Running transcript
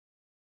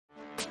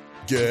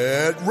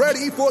Get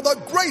ready for the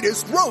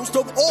greatest roast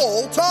of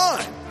all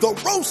time. The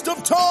Roast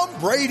of Tom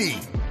Brady.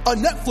 A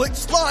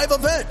Netflix live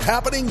event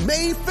happening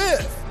May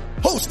 5th.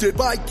 Hosted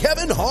by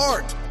Kevin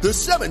Hart. The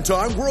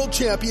 7-time world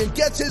champion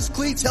gets his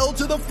cleats held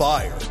to the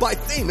fire by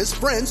famous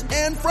friends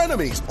and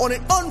frenemies on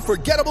an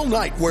unforgettable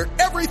night where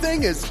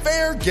everything is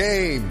fair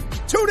game.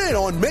 Tune in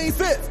on May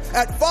 5th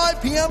at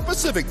 5 p.m.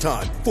 Pacific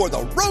time for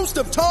the Roast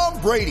of Tom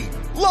Brady.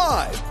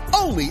 Live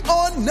only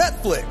on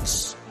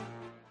Netflix.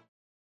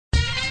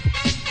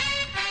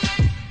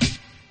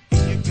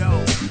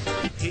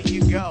 Here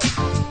you go.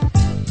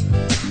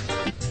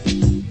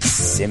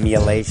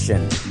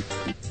 Simulation.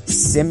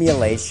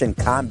 Simulation.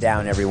 Calm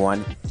down,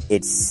 everyone.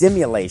 It's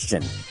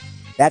simulation.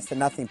 That's the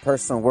nothing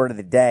personal word of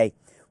the day.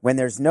 When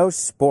there's no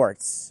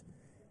sports,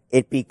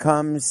 it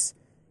becomes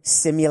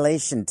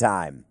simulation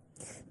time.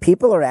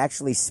 People are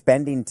actually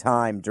spending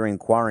time during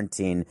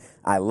quarantine.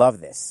 I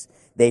love this.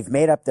 They've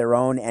made up their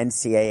own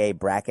NCAA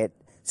bracket,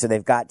 so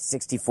they've got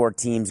 64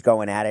 teams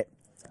going at it.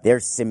 They're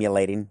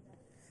simulating.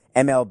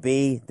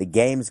 MLB, the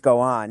games go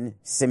on,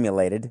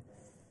 simulated.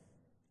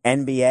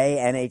 NBA,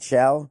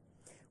 NHL,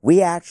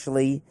 we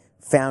actually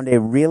found a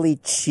really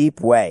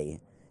cheap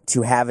way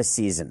to have a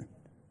season.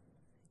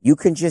 You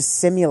can just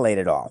simulate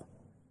it all.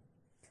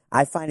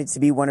 I find it to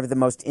be one of the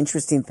most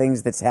interesting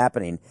things that's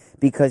happening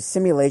because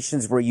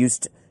simulations were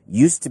used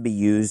to be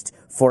used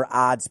for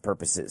odds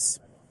purposes.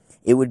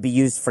 It would be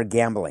used for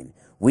gambling.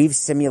 We've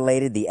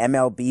simulated the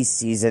MLB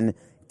season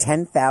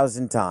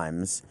 10,000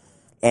 times,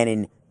 and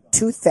in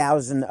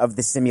 2,000 of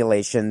the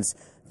simulations,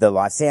 the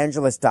Los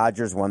Angeles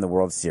Dodgers won the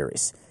World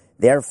Series.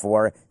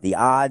 Therefore, the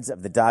odds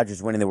of the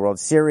Dodgers winning the World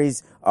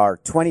Series are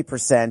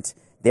 20%.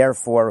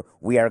 Therefore,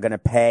 we are going to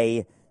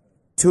pay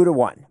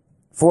 2-1,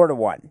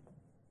 4-1,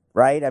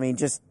 right? I mean,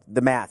 just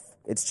the math.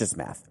 It's just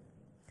math.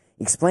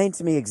 Explain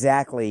to me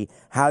exactly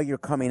how you're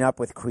coming up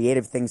with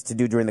creative things to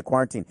do during the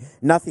quarantine.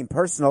 Nothing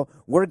personal.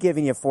 We're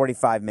giving you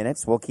 45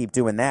 minutes. We'll keep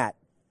doing that.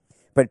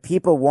 But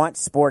people want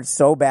sports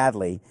so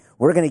badly.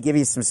 We're going to give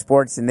you some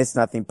sports in this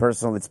nothing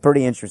personal. It's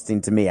pretty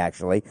interesting to me,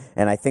 actually,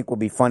 and I think will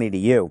be funny to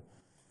you.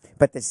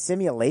 But the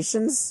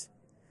simulations,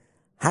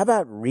 how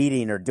about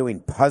reading or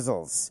doing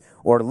puzzles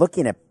or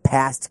looking at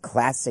past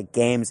classic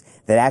games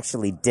that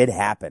actually did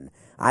happen?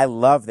 I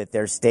love that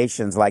there's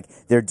stations like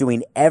they're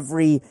doing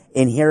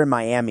in here in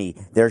Miami,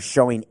 they're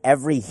showing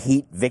every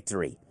Heat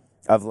victory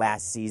of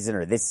last season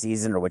or this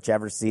season or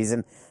whichever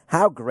season.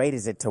 How great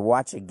is it to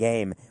watch a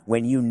game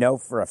when you know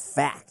for a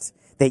fact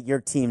that your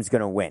team's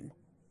going to win?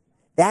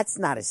 That's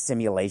not a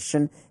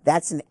simulation.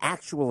 That's an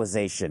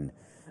actualization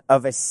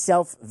of a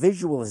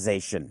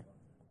self-visualization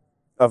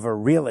of a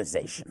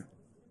realization.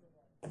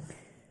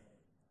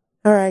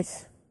 All right.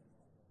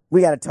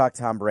 We got to talk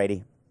Tom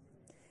Brady.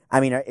 I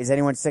mean, is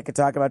anyone sick of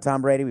talking about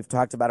Tom Brady? We've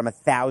talked about him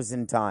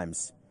 1,000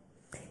 times.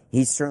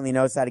 He certainly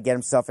knows how to get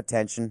himself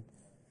attention.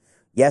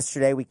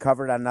 Yesterday, we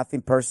covered on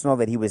Nothing Personal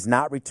that he was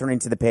not returning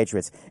to the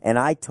Patriots. And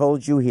I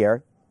told you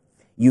here,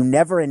 you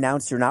never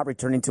announce you're not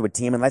returning to a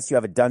team unless you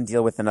have a done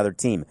deal with another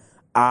team.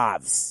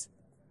 Ovs.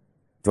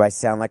 Do I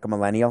sound like a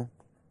millennial?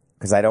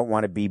 Because I don't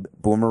want to be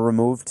boomer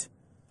removed.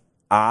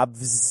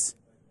 Ovs.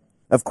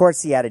 Of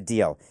course he had a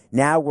deal.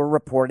 Now we're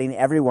reporting,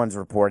 everyone's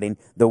reporting,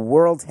 the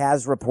world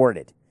has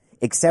reported,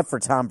 except for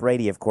Tom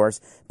Brady, of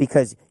course,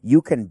 because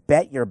you can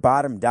bet your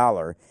bottom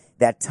dollar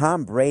that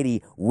Tom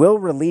Brady will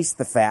release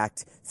the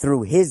fact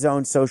through his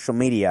own social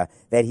media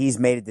that he's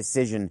made a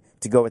decision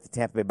to go with the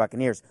Tampa Bay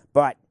Buccaneers.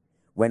 But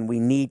when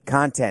we need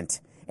content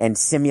and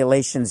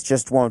simulations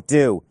just won't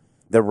do,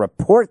 the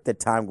report that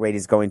Tom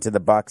Brady's going to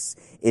the Bucs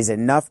is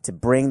enough to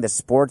bring the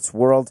sports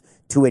world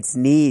to its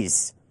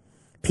knees.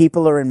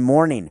 People are in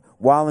mourning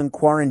while in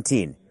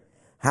quarantine.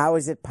 How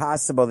is it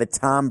possible that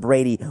Tom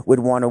Brady would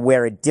want to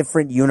wear a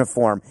different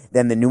uniform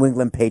than the New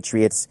England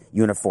Patriots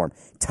uniform?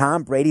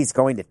 Tom Brady's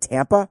going to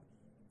Tampa?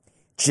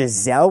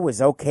 Giselle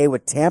was okay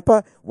with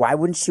Tampa? Why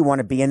wouldn't she want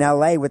to be in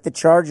L.A. with the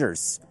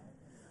Chargers?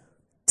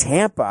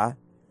 Tampa?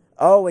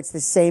 Oh, it's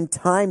the same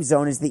time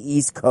zone as the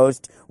East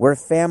Coast where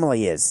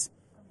family is.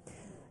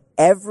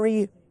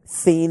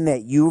 Everything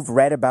that you've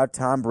read about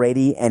Tom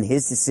Brady and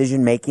his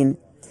decision-making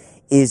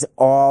is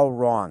all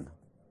wrong.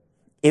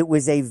 It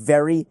was a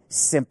very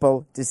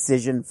simple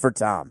decision for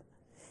Tom.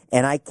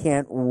 And I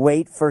can't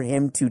wait for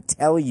him to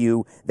tell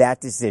you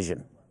that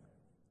decision.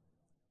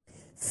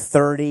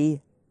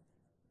 $30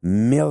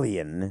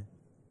 million.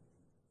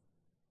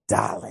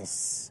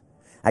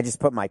 I just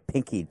put my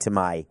pinky to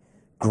my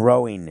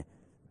growing,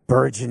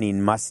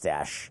 burgeoning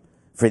mustache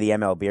for the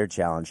ML Beer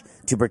Challenge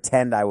to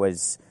pretend I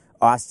was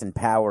Austin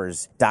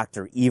Powers,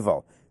 Dr.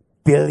 Evil.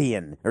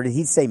 Billion. Or did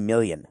he say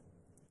million?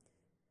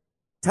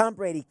 Tom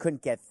Brady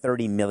couldn't get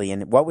 30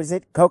 million. What was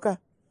it, Coca?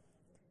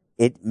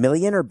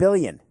 Million or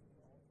billion?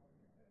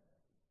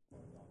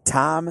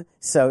 Tom,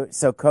 so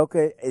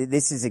Coca,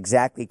 this is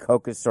exactly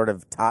Coca's sort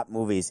of top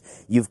movies.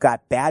 You've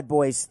got Bad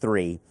Boys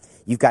 3,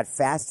 you've got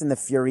Fast and the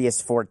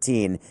Furious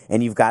 14,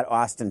 and you've got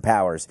Austin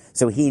Powers.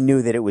 So he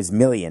knew that it was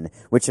million,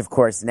 which of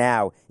course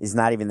now is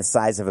not even the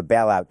size of a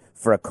bailout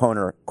for a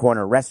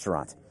corner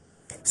restaurant.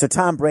 So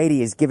Tom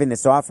Brady is giving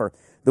this offer.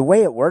 The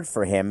way it worked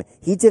for him,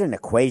 he did an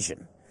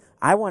equation.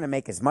 I want to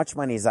make as much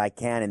money as I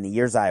can in the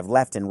years I have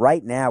left. And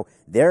right now,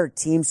 there are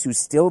teams who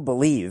still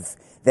believe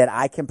that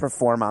I can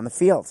perform on the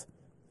field.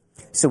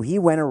 So he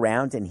went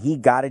around and he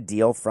got a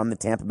deal from the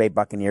Tampa Bay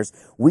Buccaneers.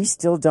 We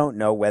still don't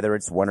know whether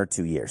it's 1 or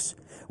 2 years.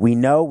 We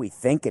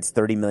think it's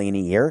 $30 million a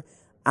year.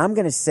 I'm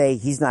going to say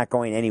he's not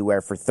going anywhere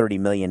for $30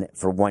 million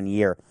for 1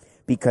 year,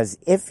 because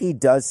if he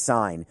does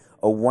sign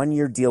a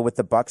 1-year deal with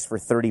the Bucs for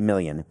 $30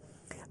 million,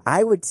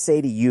 I would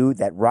say to you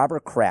that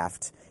Robert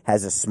Kraft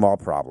has a small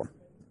problem.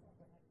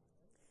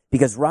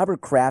 Because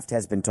Robert Kraft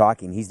has been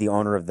talking, he's the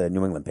owner of the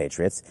New England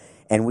Patriots,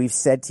 and we've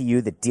said to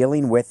you that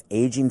dealing with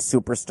aging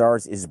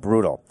superstars is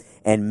brutal.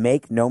 And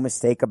make no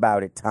mistake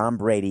about it, Tom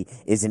Brady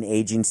is an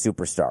aging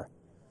superstar.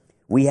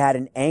 We had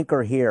an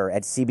anchor here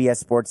at CBS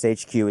Sports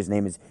HQ, his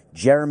name is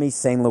Jeremy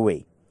St.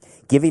 Louis,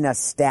 giving us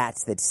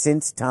stats that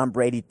since Tom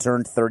Brady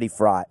turned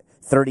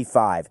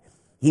 35,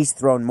 he's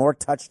thrown more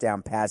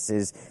touchdown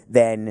passes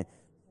than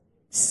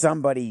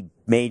somebody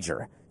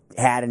major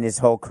had in his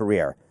whole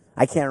career.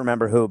 I can't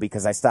remember who,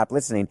 because I stopped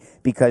listening,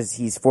 because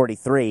he's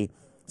 43.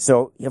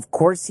 So, of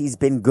course, he's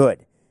been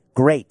good.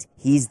 Great.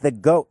 He's the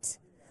GOAT.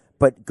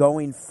 But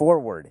going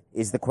forward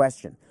is the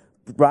question.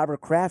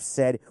 Robert Kraft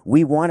said,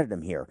 we wanted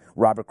him here.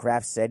 Robert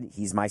Kraft said,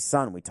 he's my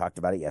son. We talked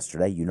about it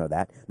yesterday. You know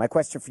that. My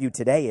question for you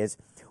today is,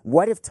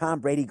 what if Tom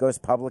Brady goes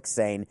public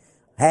saying,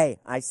 hey,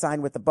 I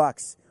signed with the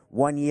Bucs,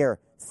 1 year,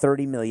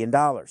 $30 million?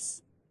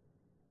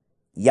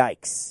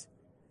 Yikes.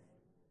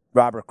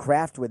 Robert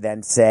Kraft would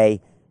then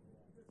say,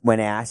 when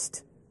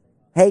asked,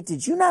 hey,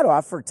 did you not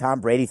offer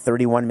Tom Brady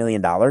 $31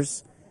 million?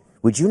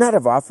 Would you not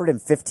have offered him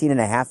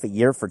 $15.5 a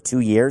year for 2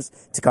 years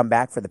to come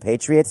back for the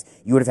Patriots?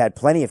 You would have had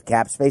plenty of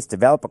cap space,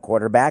 develop a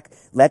quarterback,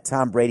 let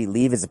Tom Brady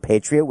leave as a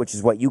Patriot, which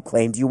is what you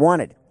claimed you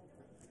wanted.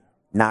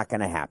 Not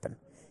going to happen.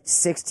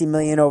 $60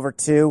 million over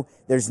 2,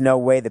 there's no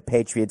way the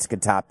Patriots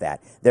could top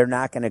that. They're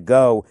not going to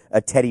go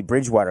a Teddy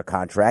Bridgewater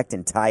contract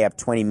and tie up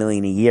 $20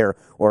 million a year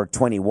or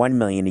 $21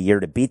 million a year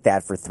to beat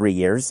that for 3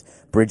 years.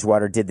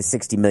 Bridgewater did the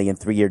 $60 million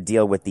 3-year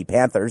deal with the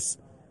Panthers.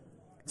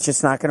 It's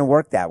just not going to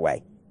work that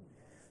way.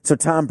 So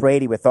Tom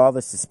Brady, with all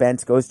the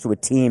suspense, goes to a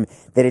team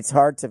that it's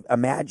hard to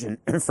imagine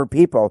for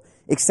people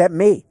except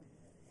me.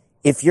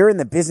 If you're in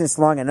the business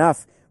long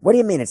enough, what do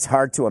you mean it's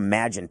hard to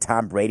imagine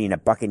Tom Brady in a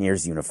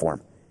Buccaneers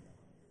uniform?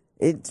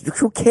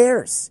 Who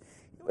cares?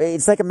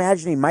 It's like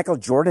imagining Michael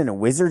Jordan in a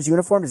Wizards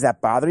uniform. Does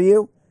that bother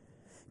you?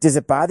 Does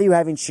it bother you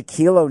having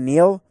Shaquille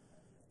O'Neal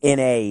in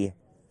a,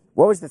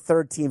 what was the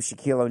third team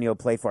Shaquille O'Neal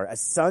played for? A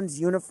Suns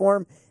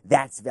uniform?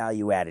 That's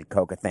value added,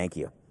 Coca. Thank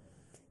you.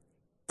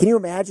 Can you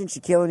imagine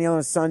Shaquille O'Neal in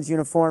a Suns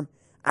uniform?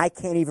 I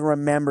can't even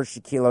remember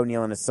Shaquille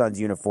O'Neal in a Suns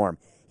uniform.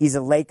 He's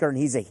a Laker and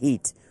he's a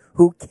Heat.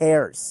 Who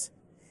cares?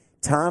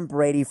 Tom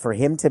Brady, for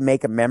him to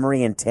make a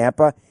memory in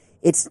Tampa,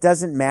 it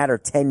doesn't matter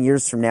 10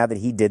 years from now that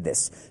he did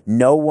this.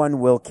 No one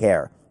will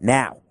care.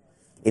 Now,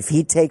 if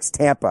he takes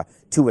Tampa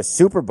to a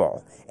Super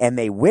Bowl and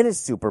they win a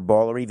Super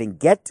Bowl or even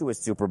get to a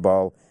Super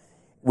Bowl,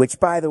 which,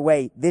 by the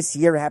way, this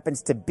year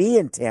happens to be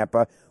in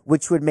Tampa,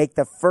 which would make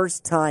the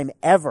first time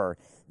ever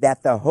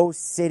that the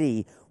host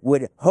city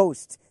would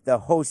host the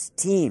host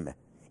team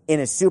in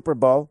a Super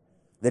Bowl.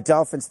 The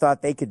Dolphins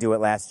thought they could do it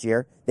last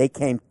year. They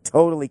came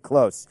totally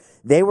close.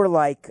 They were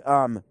like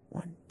 1,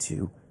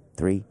 2,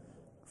 3,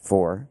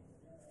 4,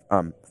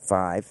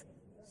 5.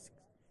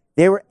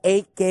 They were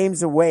 8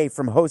 games away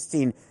from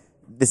hosting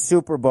the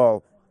Super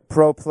Bowl,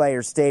 Pro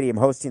Player Stadium,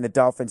 hosting the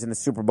Dolphins in the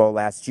Super Bowl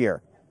last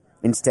year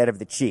instead of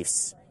the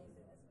Chiefs.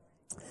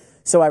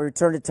 So I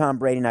return to Tom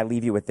Brady, and I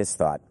leave you with this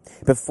thought.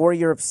 Before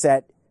you're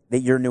upset that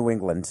you're New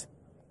England,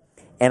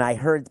 and I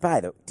heard,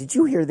 did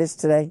you hear this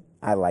today?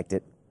 I liked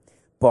it.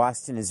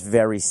 Boston is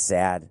very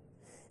sad.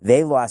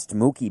 They lost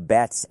Mookie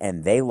Betts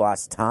and they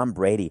lost Tom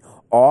Brady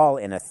all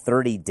in a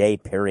 30-day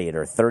period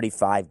or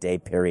 35-day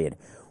period.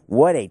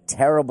 What a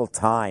terrible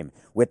time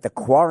with the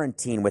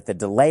quarantine, with the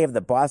delay of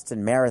the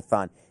Boston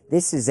Marathon.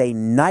 This is a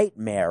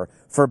nightmare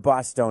for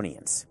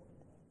Bostonians.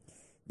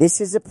 This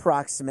is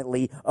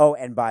approximately,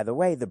 and by the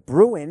way, the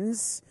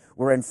Bruins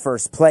were in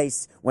first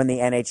place when the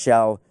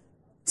NHL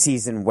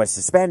season was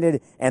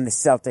suspended, and the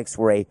Celtics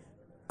were a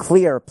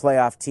clear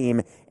playoff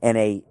team and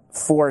a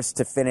force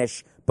to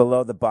finish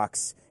below the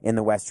Bucks in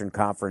the Western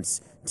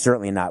Conference,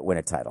 certainly not win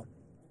a title.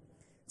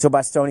 So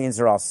Bostonians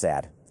are all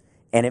sad,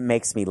 and it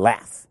makes me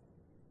laugh.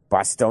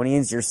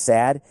 Bostonians, you're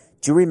sad?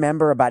 Do you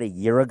remember about a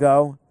year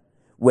ago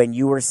when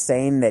you were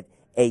saying that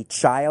a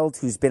child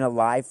who's been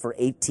alive for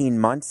 18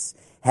 months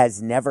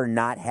has never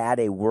not had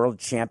a world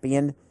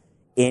champion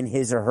in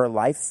his or her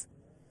life?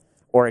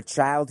 Or a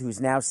child who's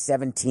now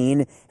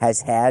 17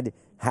 has had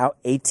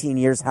 18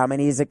 years? How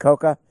many is it,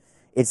 Coca?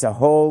 It's a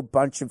whole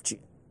bunch of...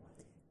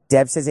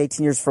 Deb says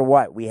 18 years for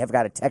what? We have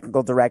got a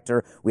technical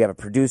director, we have a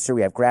producer,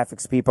 we have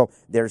graphics people.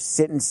 They're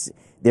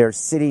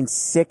sitting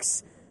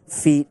 6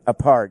 feet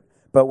apart.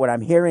 But what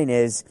I'm hearing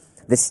is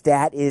the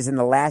stat is in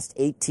the last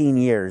 18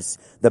 years,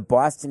 the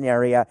Boston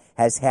area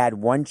has had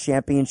 1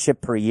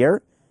 championship per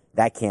year.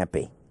 That can't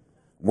be.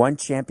 one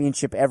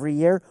championship every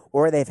year,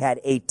 or they've had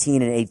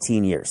 18 in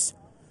 18 years.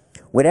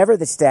 Whatever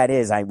the stat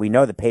is, we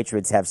know the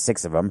Patriots have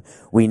 6 of them.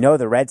 We know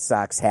the Red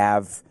Sox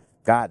have,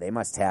 they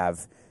must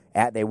have,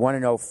 they won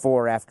in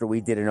 04 after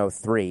we did in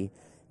 03.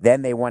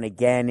 Then they won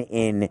again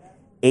in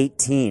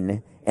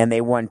 18, and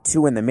they won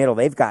 2 in the middle.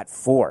 They've got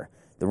 4.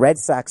 The Red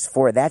Sox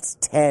 4, that's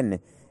 10.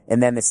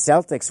 And then the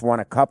Celtics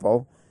won a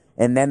couple.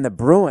 And then the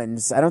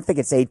Bruins, I don't think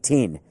it's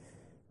 18,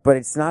 but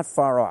it's not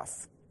far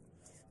off.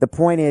 The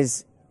point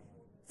is,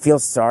 feel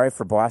sorry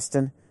for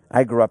Boston.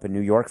 I grew up a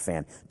New York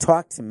fan.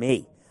 Talk to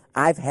me.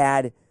 I've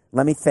had,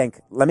 let me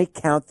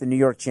count the New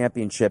York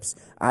championships.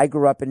 I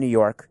grew up in New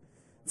York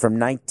from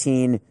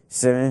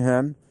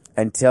 1970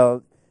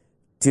 until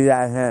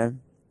 2000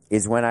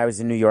 is when I was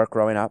in New York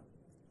growing up.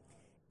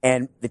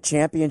 And the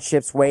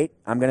championships, wait,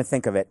 I'm going to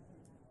think of it.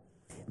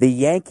 The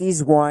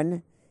Yankees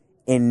won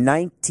in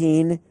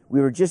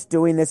we were just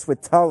doing this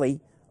with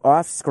Tully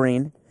off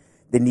screen.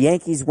 The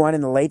Yankees won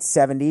in the late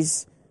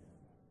 70s.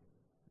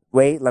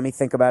 Wait, let me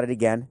think about it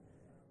again.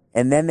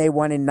 And then they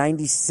won in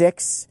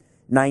 96,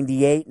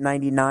 98,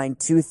 99,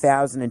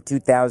 2000, and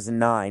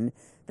 2009.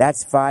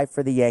 That's 5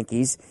 for the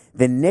Yankees.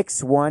 The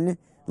Knicks won,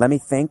 let me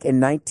think, in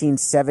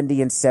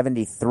 1970 and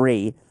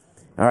 73.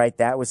 All right,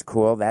 that was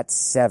cool. That's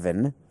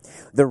 7.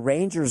 The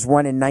Rangers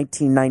won in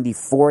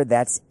 1994.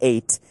 That's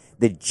 8.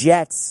 The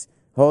Jets,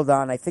 hold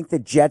on, I think the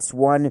Jets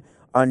won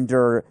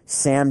under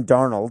Sam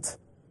Darnold.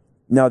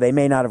 No, they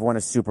may not have won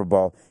a Super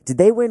Bowl. Did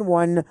they win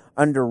one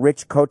under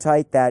Rich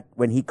Kotite that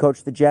when he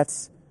coached the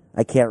Jets?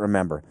 I can't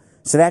remember.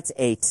 So that's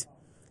 8.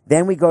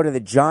 Then we go to the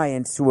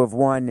Giants, who have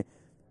won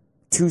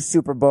 2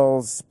 Super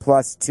Bowls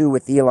plus 2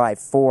 with Eli,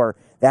 4.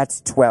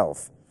 That's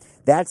 12.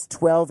 That's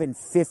 12 in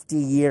 50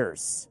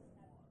 years.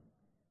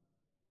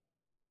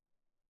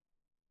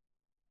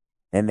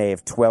 And they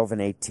have 12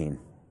 and 18.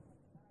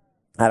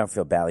 I don't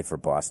feel badly for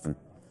Boston.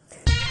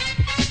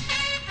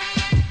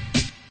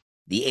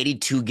 The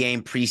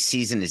 82-game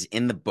preseason is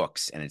in the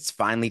books, and it's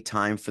finally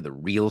time for the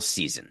real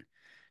season.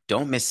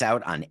 Don't miss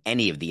out on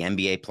any of the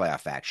NBA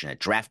playoff action at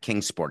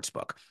DraftKings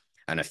Sportsbook,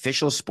 an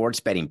official sports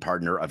betting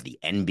partner of the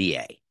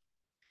NBA.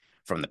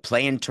 From the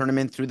play-in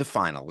tournament through the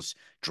finals,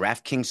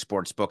 DraftKings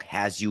Sportsbook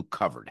has you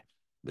covered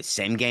with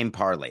same-game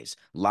parlays,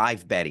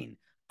 live betting,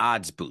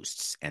 odds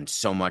boosts, and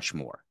so much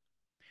more.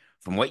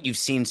 From what you've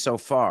seen so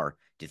far,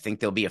 do you think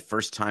there'll be a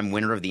first-time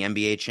winner of the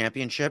NBA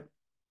championship?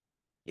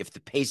 If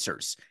the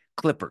Pacers,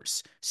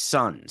 Clippers,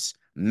 Suns,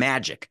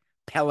 Magic,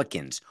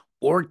 Pelicans,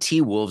 or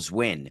T-Wolves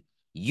win,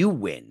 you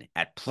win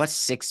at plus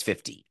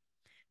 650.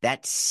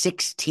 That's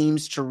 6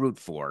 teams to root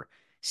for,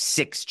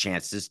 6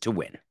 chances to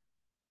win.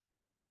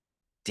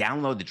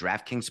 Download the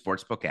DraftKings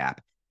Sportsbook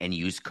app and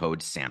use code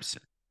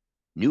SAMSON.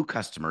 New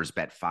customers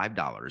bet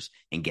 $5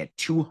 and get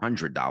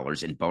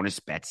 $200 in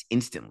bonus bets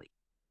instantly.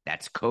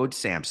 That's code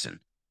SAMSON,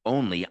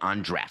 only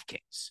on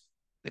DraftKings.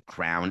 The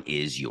crown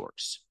is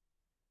yours.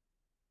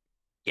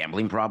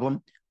 Gambling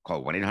problem?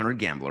 Call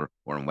 1-800-GAMBLER,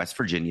 or in West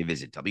Virginia,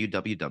 visit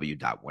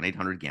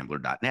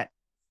www.1800gambler.net.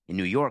 In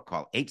New York,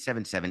 call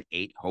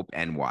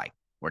 877-8-HOPE-NY,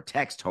 or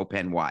text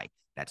HOPE-NY.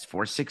 That's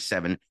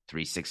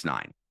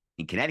 467-369.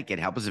 In Connecticut,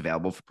 help is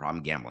available for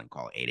problem gambling.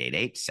 Call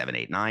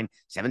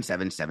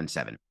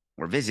 888-789-7777,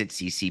 or visit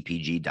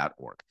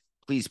ccpg.org.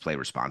 Please play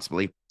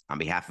responsibly. On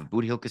behalf of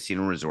Boot Hill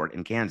Casino Resort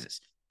in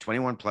Kansas,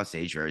 21 plus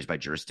age varies by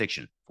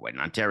jurisdiction. Void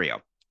in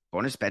Ontario.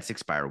 Bonus bets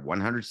expire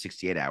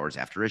 168 hours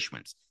after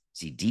issuance.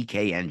 See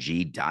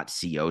dkng.co/bball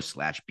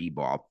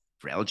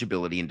for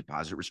eligibility and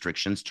deposit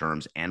restrictions,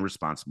 terms, and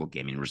responsible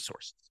gaming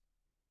resources.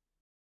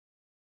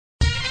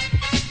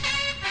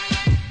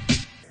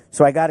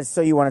 So I got a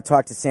So You Want to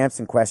Talk to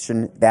Samson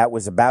question that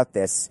was about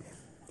this.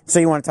 So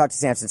you want to talk to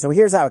Samson. So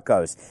here's how it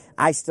goes.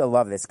 I still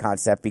love this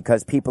concept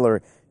because people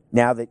are,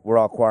 now that we're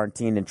all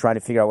quarantined and trying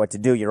to figure out what to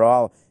do, you're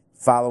all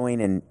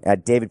following and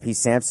David P.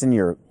 Sampson.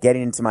 You're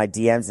getting into my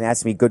DMs and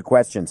asking me good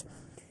questions.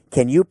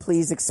 Can you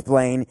please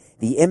explain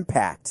the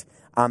impact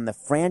on the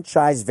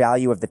franchise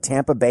value of the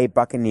Tampa Bay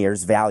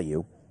Buccaneers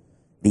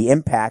the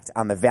impact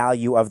on the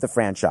value of the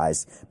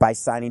franchise by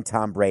signing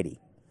Tom Brady?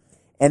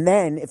 And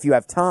then, if you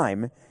have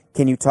time,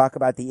 can you talk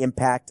about the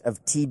impact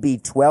of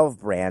TB12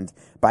 brand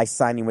by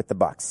signing with the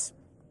Bucs?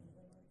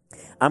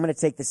 I'm going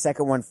to take the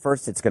second one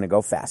first. It's going to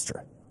go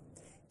faster.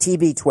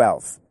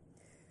 TB12.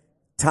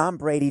 Tom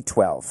Brady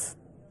 12.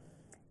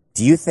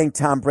 Do you think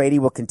Tom Brady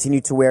will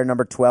continue to wear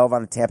number 12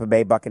 on the Tampa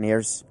Bay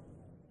Buccaneers?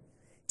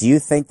 Do you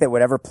think that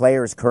whatever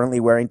player is currently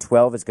wearing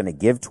 12 is going to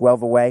give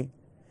 12 away?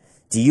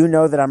 Do you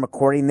know that I'm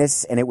recording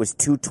this and it was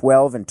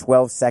 2:12 and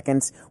 12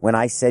 seconds when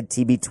I said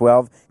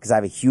TB12 because I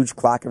have a huge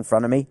clock in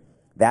front of me?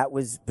 That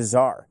was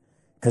bizarre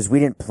because we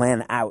didn't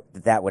plan out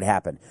that that would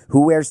happen.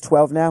 Who wears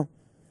 12 now?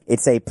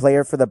 It's a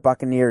player for the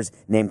Buccaneers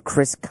named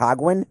Chris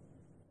Godwin.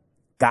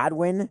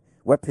 Godwin?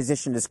 What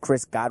position does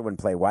Chris Godwin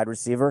play? Wide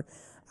receiver?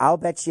 I'll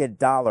bet you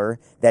 $1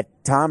 that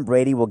Tom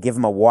Brady will give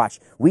him a watch.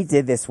 We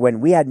did this when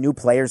we had new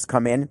players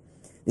come in.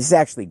 This is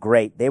actually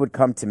great. They would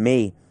come to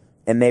me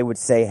and they would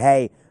say,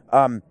 hey,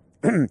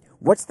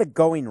 what's the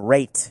going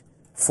rate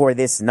for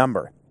this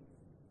number?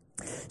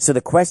 So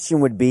the question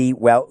would be,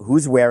 well,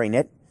 who's wearing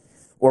it,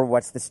 or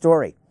what's the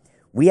story?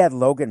 We had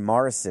Logan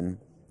Morrison,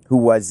 who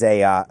was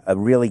a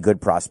really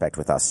good prospect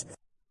with us.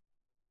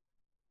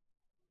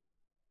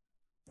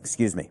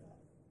 Excuse me.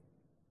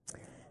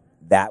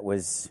 That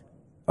was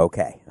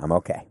okay. I'm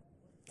okay.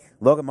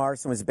 Logan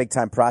Morrison was a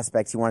big-time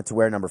prospect. He wanted to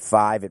wear number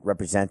 5. It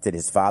represented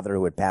his father,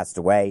 who had passed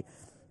away.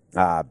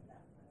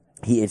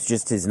 It's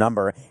just his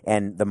number,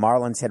 and the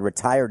Marlins had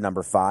retired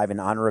number 5 in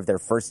honor of their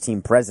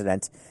first-team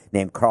president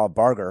named Carl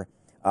Barger,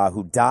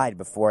 who died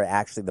before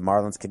actually the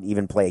Marlins could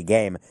even play a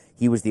game.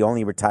 He was the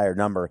only retired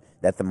number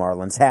that the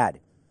Marlins had.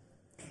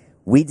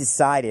 We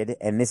decided,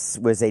 and this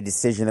was a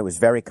decision that was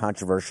very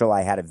controversial.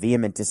 I had a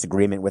vehement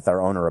disagreement with our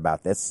owner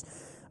about this.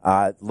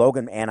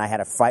 Logan and I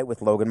had a fight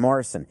with Logan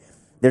Morrison.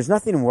 There's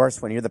nothing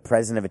worse when you're the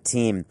president of a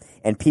team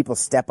and people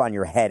step on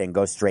your head and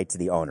go straight to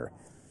the owner.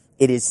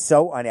 It is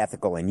so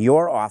unethical. In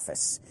your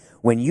office,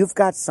 when you've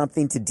got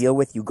something to deal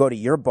with, you go to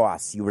your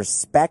boss. You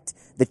respect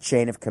the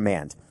chain of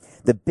command.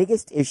 The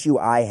biggest issue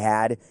I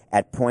had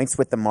at points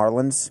with the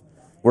Marlins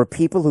were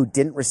people who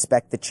didn't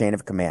respect the chain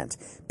of command.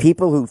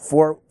 People who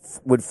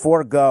would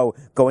forego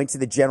going to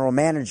the general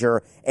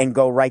manager and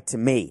go right to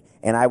me,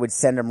 and I would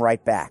send them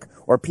right back.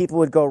 Or people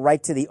would go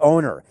right to the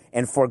owner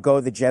and forego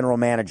the general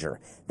manager.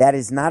 That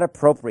is not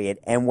appropriate,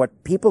 and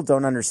what people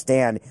don't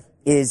understand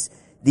is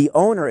the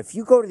owner, if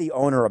you go to the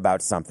owner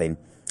about something,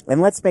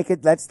 and let's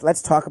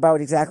talk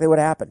about exactly what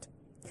happened.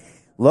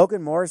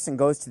 Logan Morrison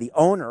goes to the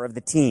owner of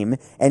the team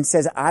and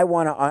says, I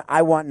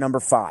want number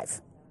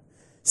 5.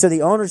 So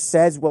the owner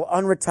says, well,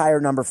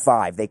 unretire number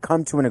 5. They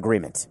come to an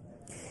agreement.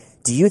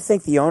 Do you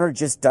think the owner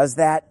just does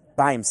that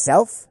by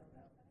himself?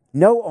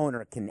 No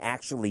owner can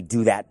actually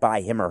do that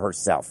by him or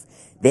herself.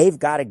 They've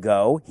got to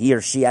go, he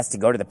or she has to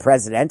go to the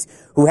president,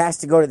 who has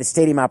to go to the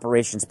stadium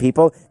operations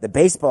people, the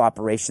baseball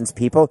operations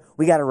people.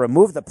 We got to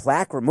remove the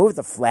plaque, remove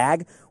the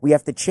flag. We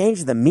have to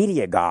change the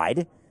media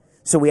guide.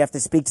 So we have to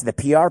speak to the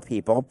PR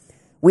people.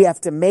 We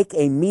have to make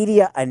a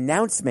media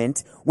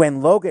announcement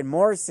when Logan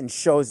Morrison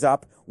shows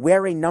up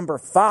wearing number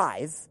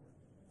 5,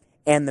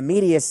 and the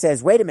media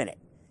says, wait a minute,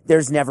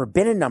 there's never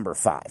been a number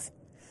 5.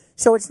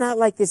 So it's not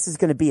like this is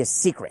going to be a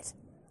secret.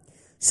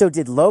 So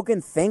did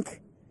Logan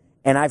think,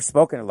 and I've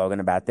spoken to Logan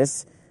about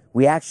this,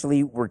 we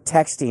actually were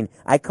texting,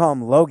 I call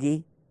him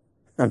Logie.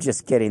 I'm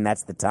just kidding,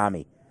 that's the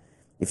Tommy.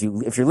 If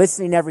you're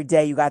listening every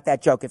day, you got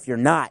that joke. If you're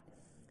not,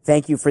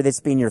 thank you for this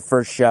being your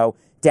first show.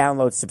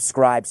 Download,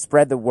 subscribe,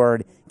 spread the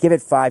word, give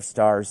it 5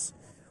 stars.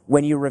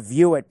 When you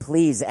review it,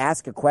 please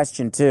ask a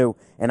question too,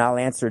 and I'll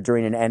answer it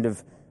during an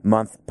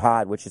end-of-month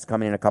pod, which is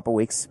coming in a couple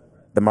weeks,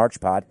 the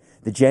March pod.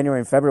 The January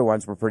and February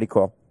ones were pretty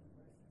cool.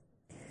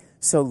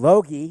 So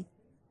Logie,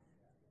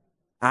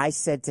 I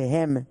said to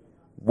him,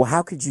 well,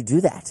 how could you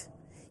do that?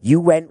 You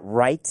went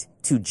right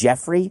to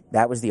Jeffrey,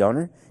 that was the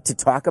owner, to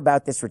talk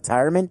about this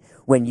retirement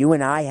when you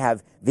and I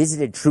have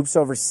visited troops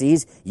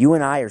overseas. You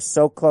and I are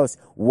so close.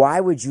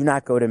 Why would you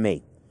not go to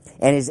me?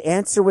 And his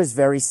answer was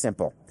very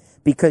simple.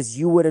 Because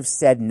you would have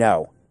said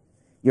no.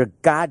 You're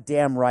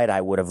goddamn right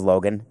I would have,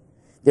 Logan.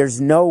 There's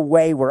no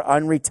way we're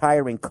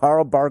unretiring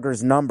Carl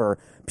Barger's number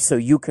so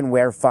you can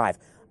wear 5.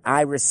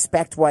 I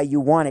respect why you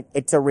want it.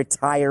 It's a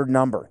retired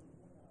number.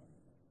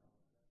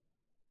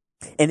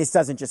 And this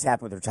doesn't just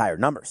happen with retired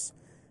numbers.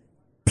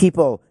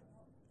 People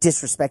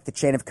disrespect the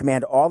chain of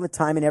command all the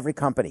time in every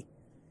company.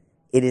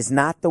 It is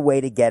not the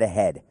way to get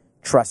ahead.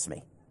 Trust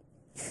me.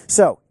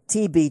 So,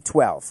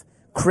 TB12.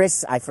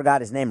 Chris, I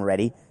forgot his name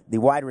already, the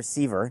wide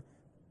receiver,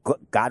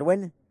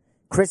 Godwin?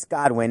 Chris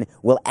Godwin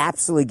will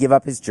absolutely give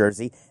up his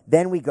jersey.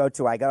 Then we go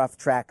to, I got off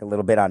track a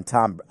little bit on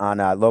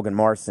Logan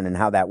Morrison and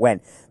how that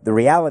went. The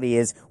reality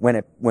is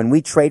when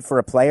we trade for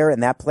a player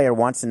and that player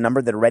wants a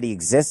number that already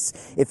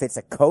exists, if it's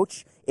a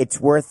coach,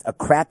 it's worth a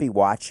crappy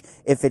watch.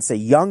 If it's a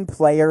young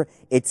player,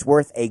 it's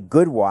worth a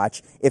good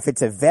watch. If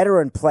it's a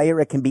veteran player,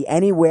 it can be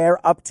anywhere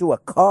up to a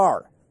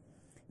car.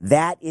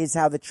 That is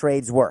how the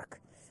trades work.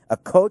 A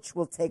coach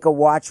will take a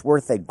watch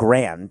worth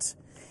 $1,000.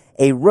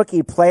 A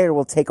rookie player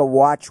will take a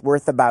watch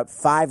worth about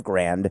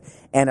 $5,000,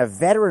 and a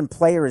veteran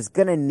player is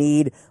going to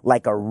need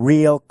like a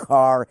real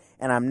car,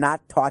 and I'm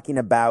not talking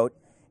about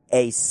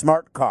a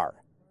smart car.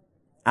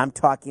 I'm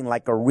talking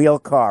like a real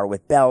car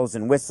with bells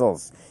and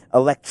whistles,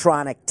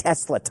 electronic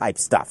Tesla type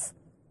stuff.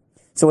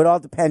 So it all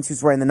depends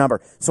who's wearing the number.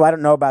 So I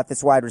don't know about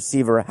this wide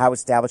receiver, how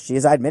established he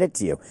is. I admit it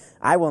to you.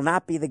 I will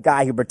not be the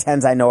guy who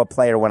pretends I know a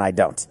player when I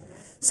don't.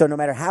 So no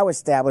matter how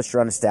established or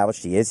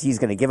unestablished he is, he's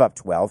going to give up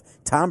 12.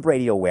 Tom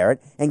Brady will wear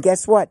it. And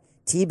guess what?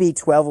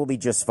 TB12 will be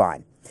just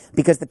fine.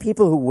 Because the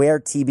people who wear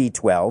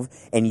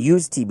TB12 and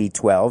use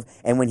TB12,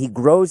 and when he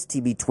grows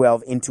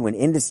TB12 into an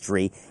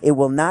industry, it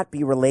will not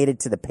be related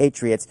to the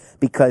Patriots,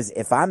 because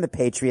if I'm the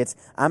Patriots,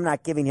 I'm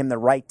not giving him the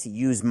right to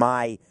use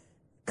my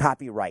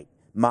copyright,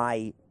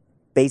 my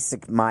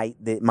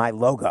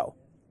logo.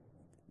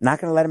 Not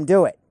going to let him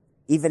do it,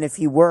 even if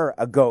he were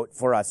a GOAT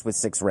for us with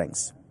 6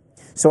 rings.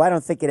 So I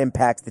don't think it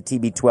impacts the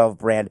TB12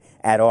 brand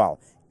at all.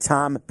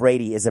 Tom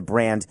Brady is a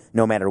brand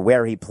no matter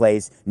where he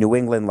plays, New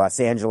England, Los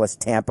Angeles,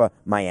 Tampa,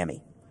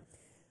 Miami.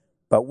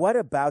 But what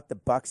about the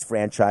Bucs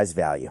franchise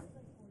value?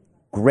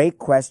 Great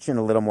question,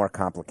 a little more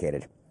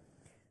complicated.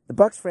 The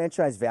Bucs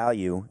franchise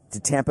value to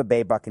Tampa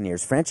Bay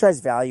Buccaneers, franchise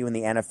value in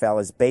the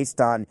NFL is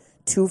based on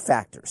two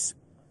factors.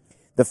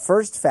 The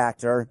first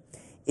factor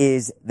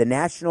is the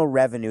national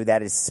revenue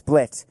that is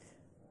split.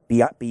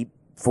 Okay,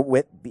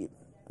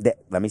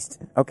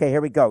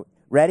 here we go.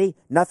 Ready?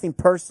 Nothing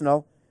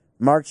personal.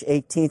 March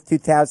 18th,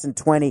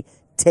 2020,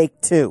 take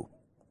two.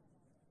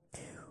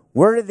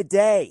 Word of the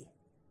day,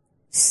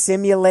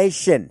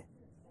 simulation.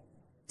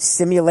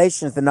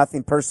 Simulation is the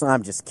nothing personal.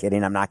 I'm just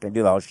kidding. I'm not going to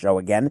do the whole show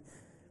again.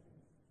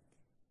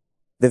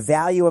 The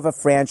value of a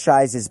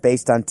franchise is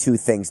based on two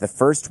things. The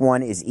first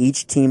one is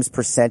each team's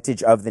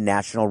percentage of the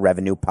national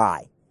revenue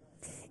pie.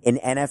 In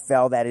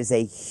NFL, that is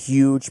a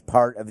huge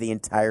part of the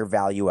entire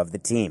value of the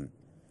team.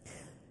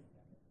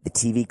 The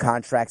TV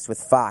contracts with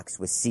Fox,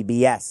 with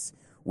CBS,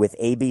 with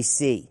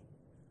ABC,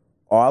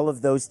 all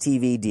of those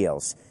TV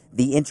deals,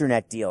 the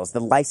internet deals,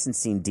 the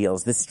licensing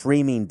deals, the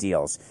streaming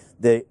deals,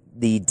 the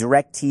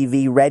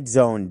DirecTV Red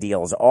Zone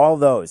deals, all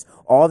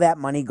that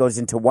money goes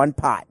into one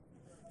pot.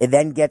 It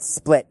then gets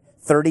split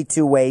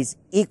 32 ways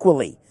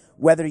equally,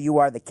 whether you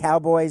are the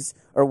Cowboys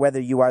or whether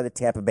you are the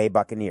Tampa Bay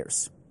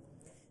Buccaneers.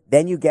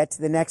 Then you get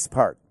to the next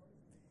part,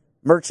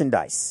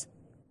 merchandise.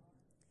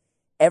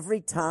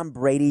 Every Tom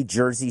Brady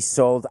jersey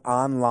sold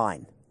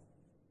online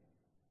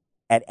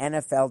at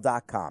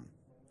NFL.com,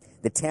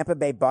 the Tampa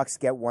Bay Bucs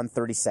get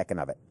 1/32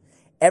 of it.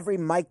 Every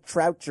Mike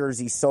Trout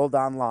jersey sold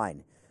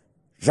online,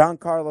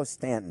 Giancarlo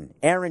Stanton,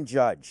 Aaron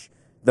Judge,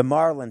 the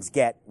Marlins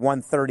get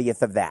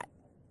 1/30 of that.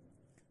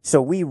 So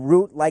we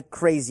root like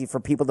crazy for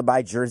people to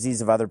buy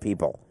jerseys of other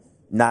people,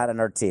 not on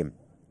our team.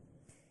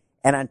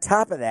 And on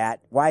top of that,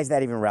 why is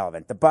that even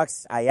relevant? The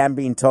Bucs, I am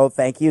being told,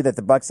 thank you, that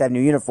the Bucs have new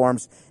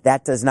uniforms.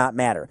 That does not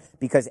matter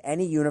because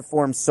any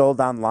uniforms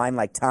sold online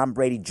like Tom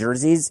Brady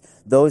jerseys,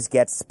 those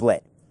get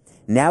split.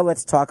 Now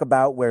let's talk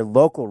about where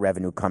local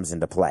revenue comes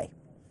into play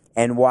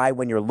and why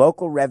when your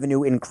local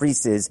revenue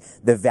increases,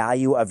 the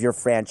value of your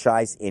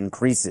franchise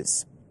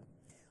increases.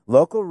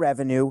 Local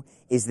revenue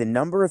is the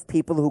number of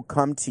people who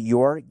come to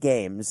your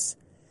games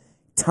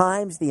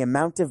times the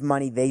amount of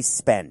money they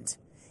spend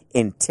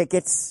in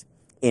tickets,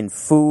 in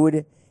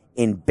food,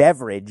 in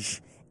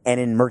beverage, and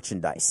in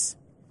merchandise.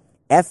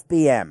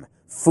 FBM,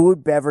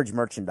 food, beverage,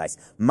 merchandise.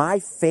 My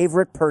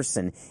favorite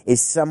person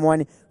is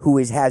someone who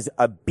has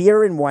a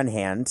beer in one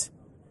hand,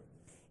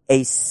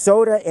 a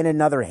soda in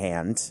another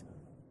hand,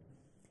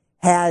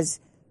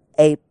 has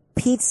a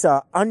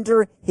pizza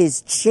under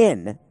his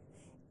chin,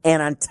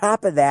 and on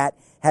top of that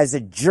has a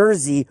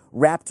jersey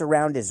wrapped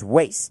around his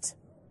waist.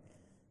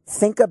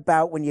 Think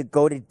about when you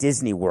go to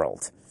Disney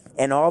World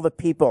and all the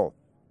people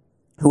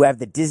who have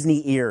the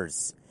Disney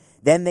ears.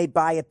 Then they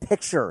buy a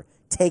picture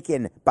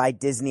taken by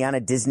Disney on a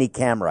Disney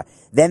camera.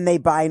 Then they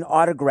buy an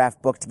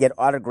autograph book to get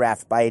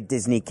autographed by a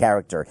Disney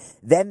character.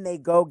 Then they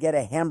go get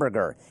a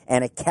hamburger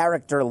and a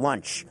character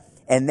lunch.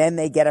 And then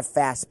they get a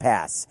fast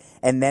pass.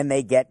 And then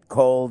they get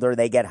cold or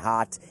they get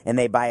hot and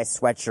they buy a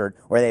sweatshirt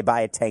or they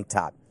buy a tank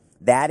top.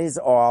 That is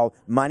all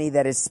money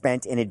that is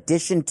spent in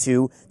addition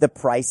to the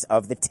price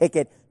of the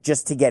ticket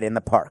just to get in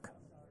the park.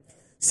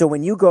 So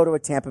when you go to a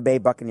Tampa Bay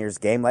Buccaneers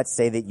game, let's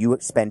say that you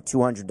spend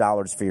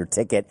 $200 for your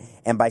ticket,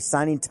 and by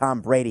signing Tom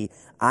Brady,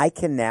 I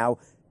can now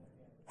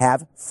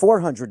have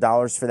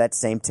 $400 for that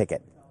same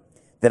ticket.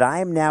 That I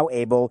am now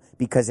able,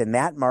 because in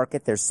that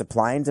market there's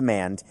supply and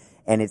demand,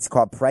 and it's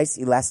called price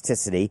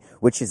elasticity,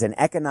 which is an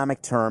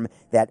economic term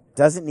that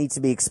doesn't need to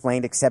be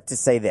explained except to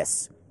say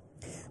this.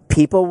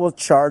 People will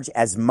charge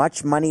as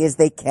much money as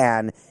they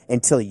can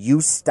until you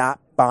stop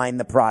buying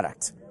the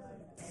product.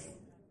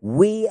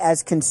 We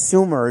as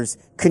consumers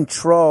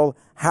control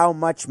how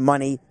much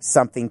money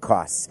something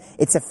costs.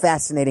 It's a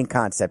fascinating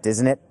concept,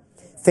 isn't it?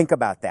 Think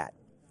about that.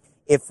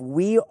 If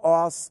we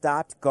all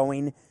stopped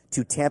going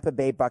to Tampa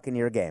Bay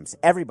Buccaneer games,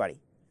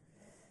 everybody,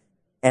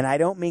 and I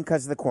don't mean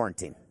because of the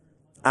quarantine.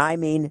 I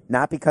mean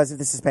not because of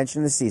the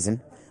suspension of the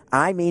season.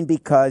 I mean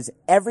because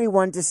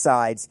everyone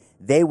decides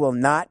they will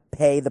not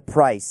pay the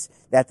price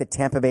that the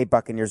Tampa Bay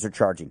Buccaneers are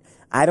charging.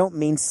 I don't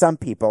mean some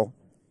people,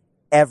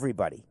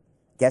 everybody.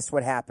 Guess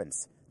what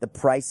happens? The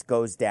price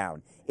goes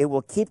down. It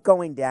will keep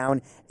going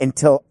down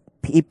until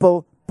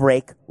people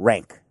break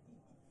rank.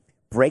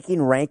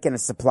 Breaking rank in a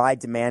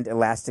supply-demand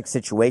elastic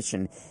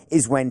situation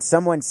is when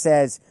someone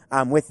says,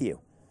 I'm with you.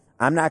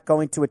 I'm not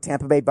going to a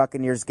Tampa Bay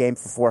Buccaneers game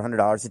for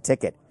 $400 a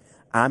ticket.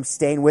 I'm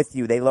staying with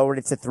you. They lowered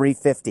it to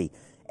 $350.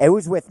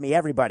 Who's with me?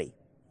 Everybody.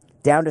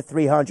 Down to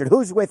 $300.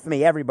 Who's with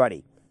me?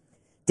 Everybody.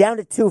 Down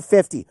to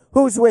 $250.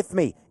 Who's with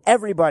me?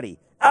 Everybody.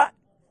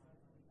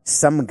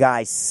 Some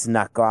guy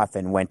snuck off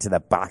and went to the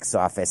box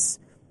office.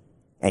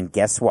 And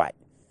guess what?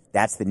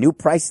 That's the new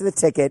price of the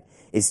ticket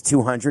is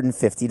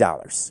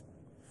 $250.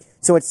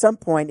 So at some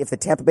point, if the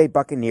Tampa Bay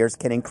Buccaneers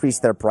can increase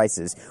their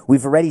prices,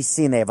 we've already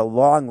seen they have a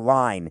long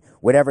line,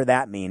 whatever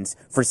that means,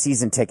 for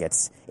season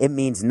tickets. It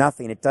means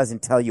nothing. It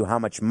doesn't tell you how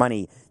much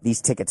money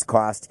these tickets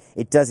cost.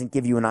 It doesn't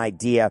give you an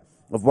idea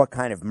of what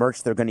kind of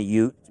merch they're going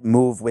to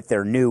move with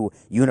their new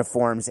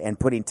uniforms and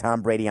putting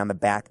Tom Brady on the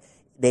back.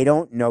 They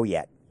don't know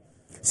yet.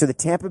 So the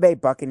Tampa Bay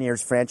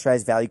Buccaneers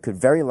franchise value could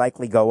very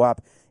likely go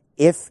up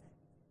if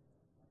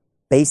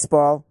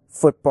baseball,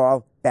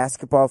 football,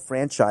 basketball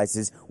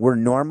franchises were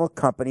normal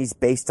companies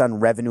based on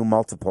revenue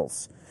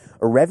multiples.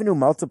 A revenue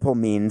multiple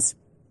means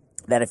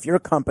that if you're a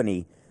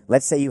company,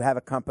 let's say you have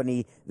a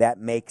company that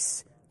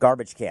makes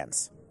garbage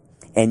cans,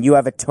 and you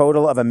have a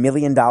total of $1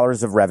 million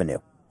of revenue.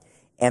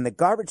 And the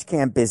garbage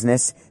can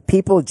business,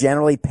 people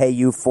generally pay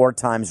you 4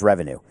 times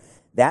revenue.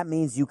 That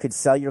means you could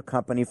sell your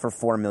company for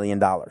 $4 million.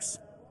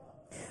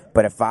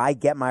 But if I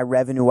get my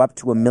revenue up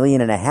to $1.5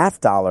 million,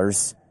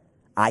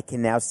 I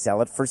can now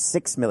sell it for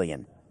 $6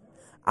 million.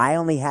 I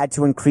only had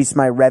to increase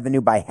my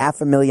revenue by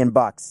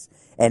 $500,000,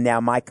 and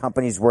now my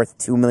company's worth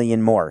 $2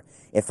 million more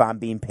if I'm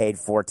being paid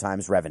 4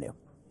 times revenue.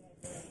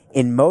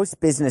 In most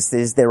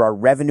businesses, there are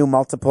revenue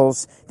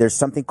multiples. There's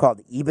something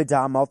called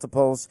EBITDA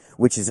multiples,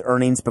 which is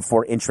earnings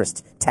before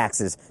interest,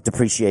 taxes,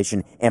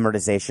 depreciation,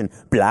 amortization,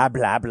 blah,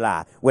 blah,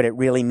 blah. What it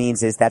really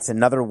means is that's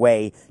another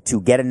way to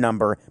get a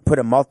number, put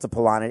a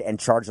multiple on it, and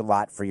charge a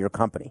lot for your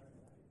company.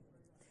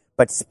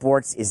 But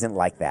sports isn't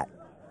like that.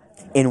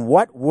 In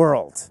what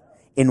world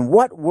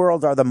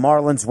are the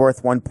Marlins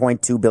worth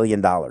 $1.2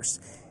 billion?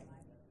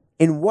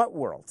 In what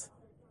world?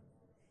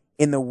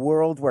 In the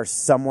world where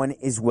someone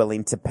is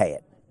willing to pay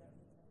it.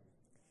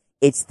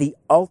 It's the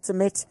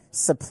ultimate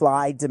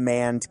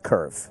supply-demand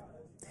curve.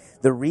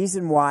 The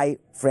reason why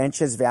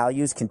franchise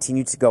values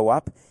continue to go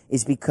up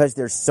is because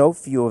there's so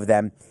few of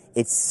them.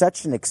 It's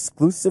such an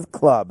exclusive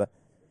club,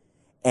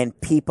 and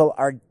people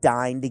are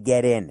dying to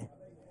get in.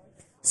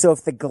 So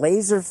if the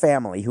Glazer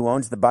family, who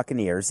owns the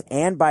Buccaneers,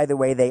 and by the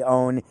way, they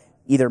own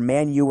either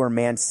Man U or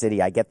Man City,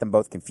 I get them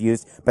both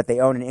confused, but they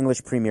own an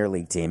English Premier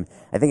League team.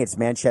 I think it's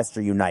Manchester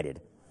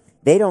United.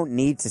 They don't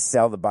need to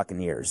sell the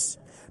Buccaneers.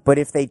 But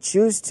if they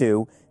choose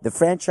to, the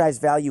franchise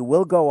value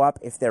will go up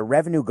if their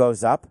revenue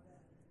goes up.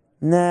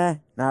 Nah,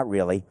 not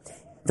really.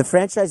 The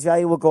franchise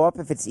value will go up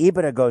if its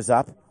EBITDA goes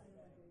up.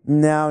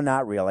 No,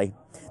 not really.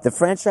 The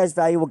franchise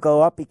value will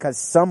go up because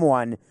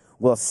someone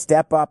will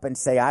step up and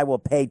say, I will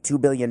pay $2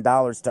 billion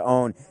to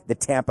own the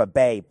Tampa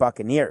Bay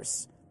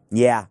Buccaneers.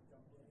 Yeah,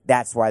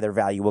 that's why their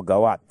value will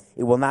go up.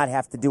 It will not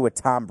have to do with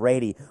Tom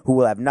Brady, who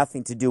will have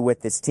nothing to do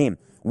with this team.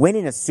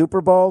 Winning a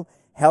Super Bowl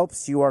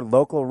helps your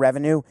local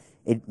revenue.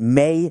 It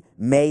may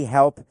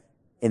help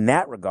in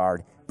that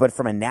regard, but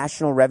from a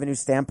national revenue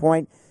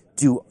standpoint,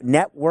 do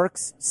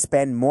networks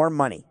spend more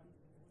money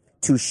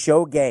to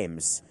show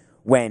games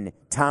when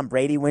Tom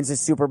Brady wins a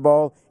Super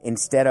Bowl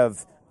instead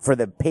of for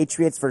the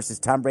Patriots versus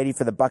Tom Brady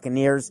for the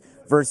Buccaneers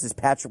versus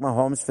Patrick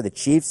Mahomes for the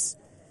Chiefs?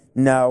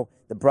 No,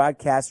 the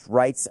broadcast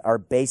rights are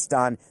based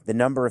on the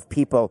number of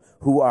people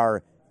who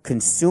are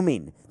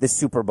consuming the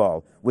Super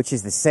Bowl, which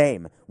is the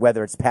same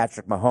whether it's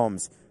Patrick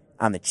Mahomes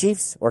on the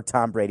Chiefs or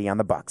Tom Brady on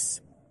the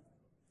Bucs.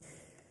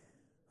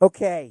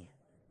 Okay,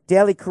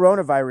 daily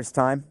coronavirus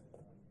time.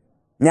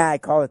 I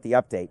call it the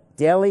update.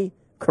 Daily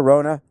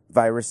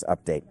coronavirus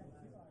update.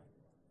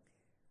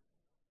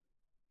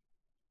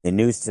 In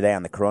news today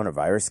on the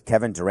coronavirus,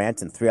 Kevin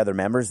Durant and 3 other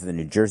members of the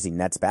New Jersey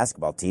Nets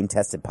basketball team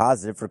tested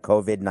positive for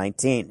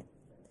COVID-19.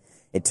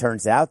 It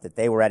turns out that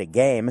they were at a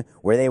game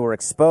where they were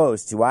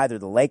exposed to either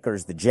the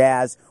Lakers, the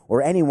Jazz,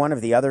 or any one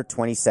of the other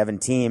 27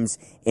 teams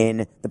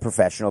in the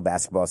Professional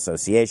Basketball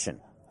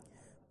Association.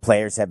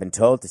 Players have been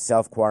told to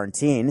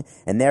self-quarantine,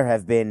 and there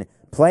have been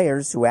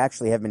players who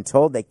actually have been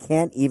told they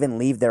can't even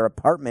leave their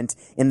apartment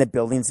in the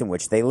buildings in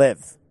which they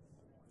live.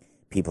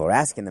 People are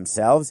asking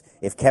themselves,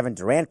 if Kevin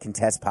Durant can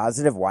test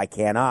positive, why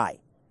can't I?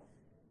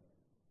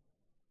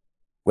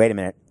 Wait a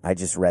minute, I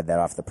just read that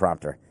off the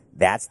prompter.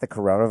 That's the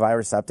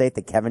coronavirus update,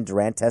 that Kevin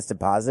Durant tested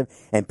positive,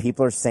 and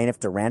people are saying if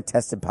Durant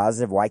tested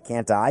positive, why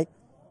can't I?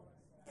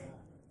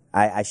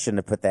 I shouldn't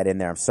have put that in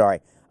there, I'm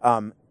sorry.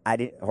 I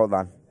didn't, hold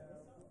on.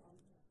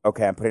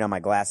 Okay, I'm putting on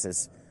my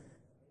glasses.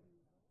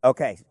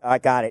 Okay, I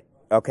got it.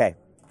 Okay.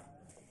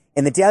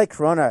 In the daily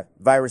coronavirus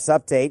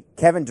update,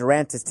 Kevin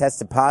Durant has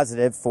tested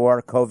positive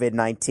for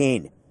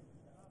COVID-19,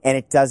 and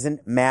it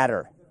doesn't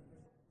matter.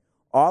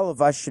 All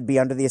of us should be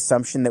under the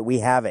assumption that we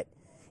have it.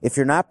 If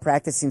you're not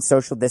practicing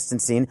social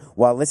distancing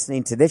while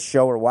listening to this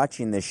show or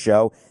watching this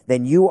show,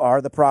 then you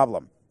are the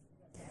problem.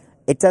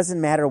 It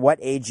doesn't matter what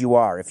age you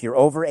are. If you're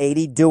over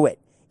 80, do it.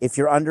 If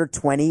you're under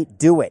 20,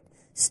 do it.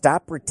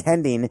 Stop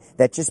pretending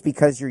that just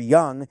because you're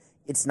young,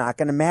 it's not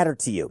going to matter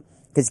to you.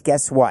 Because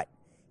guess what?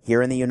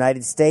 Here in the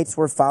United States,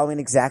 we're following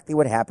exactly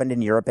what happened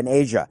in Europe and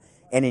Asia.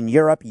 And in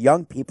Europe,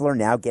 young people are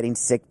now getting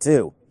sick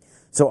too.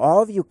 So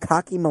all of you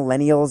cocky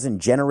millennials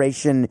and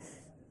Generation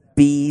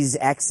Bs,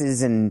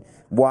 Xs, and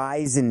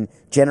Ys and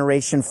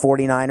Generation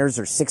 49ers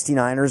or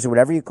 69ers or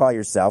whatever you call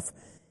yourself,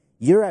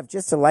 you have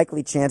just a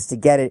likely chance to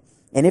get it.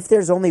 And if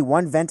there's only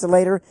one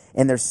ventilator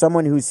and there's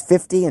someone who's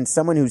 50 and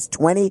someone who's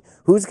 20,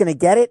 who's going to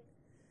get it?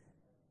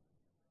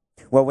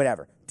 Well,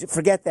 whatever.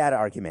 Forget that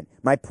argument.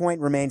 My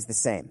point remains the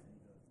same.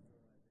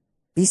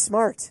 Be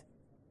smart.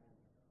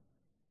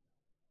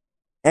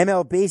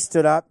 MLB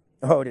stood up.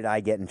 Oh, did I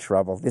get in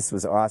trouble? This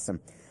was awesome.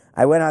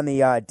 I went on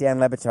the Dan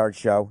Le Batard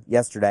show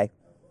yesterday,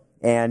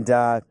 and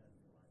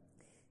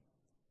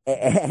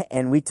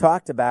And we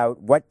talked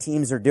about what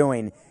teams are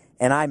doing,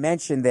 and I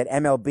mentioned that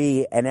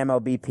MLB and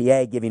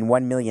MLBPA giving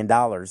 $1 million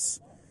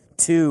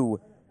to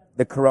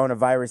the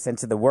coronavirus and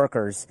to the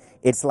workers.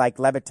 It's like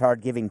Le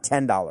Batard giving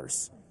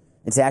 $10.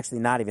 It's actually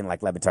not even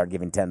like Le Batard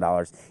giving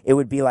 $10. It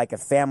would be like a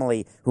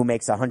family who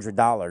makes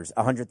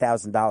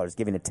 $100,000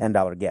 giving a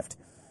 $10 gift.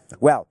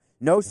 Well,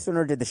 no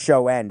sooner did the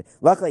show end.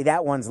 Luckily,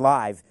 that one's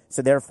live,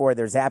 so therefore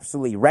there's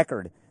absolutely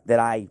record that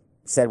I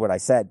said what I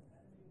said,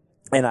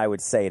 and I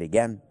would say it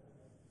again.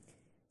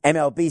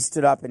 MLB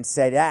stood up and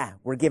said,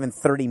 we're giving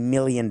 $30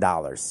 million.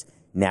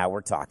 Now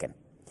we're talking.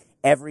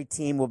 Every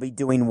team will be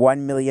doing $1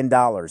 million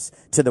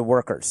to the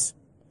workers.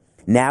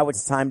 Now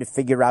it's time to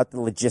figure out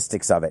the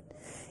logistics of it.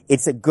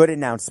 It's a good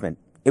announcement.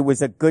 It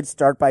was a good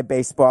start by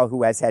baseball,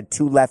 who has had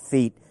 2 left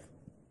feet,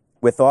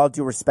 with all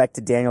due respect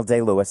to Daniel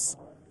Day-Lewis,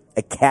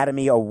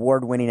 Academy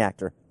Award-winning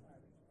actor.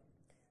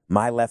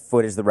 My left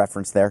foot is the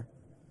reference there,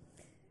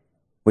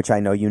 which I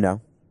know you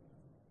know.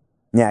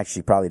 Yeah, actually,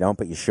 you probably don't,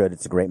 but you should.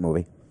 It's a great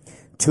movie.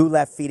 2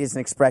 left feet is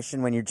an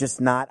expression when you're just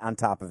not on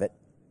top of it.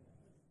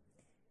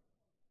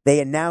 They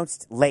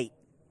announced late,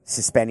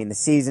 suspending the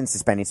season,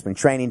 suspending spring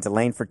training,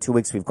 delaying for 2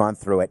 weeks. We've gone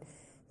through it.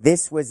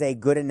 This was a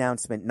good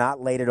announcement, not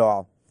late at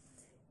all.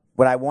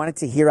 What I wanted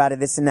to hear out of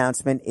this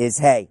announcement is,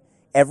 hey,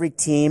 every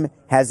team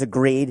has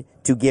agreed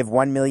to give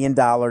 $1 million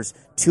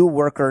to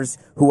workers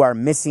who are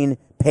missing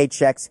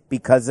paychecks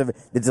because of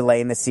the delay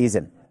in the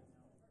season.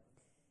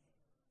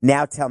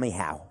 Now tell me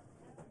how.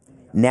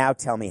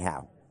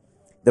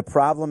 The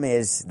problem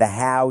is the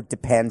how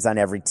depends on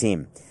every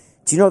team.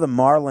 Do you know the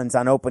Marlins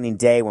on opening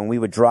day, when we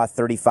would draw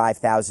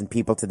 35,000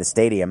 people to the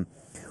stadium,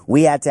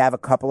 we had to have a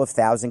couple of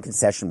thousand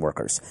concession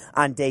workers.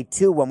 On day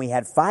 2, when we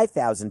had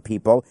 5,000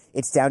 people,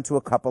 it's down to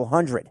a couple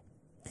hundred.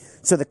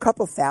 So the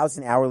couple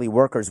thousand hourly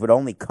workers would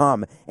only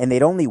come, and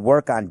they'd only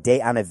work on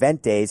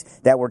event days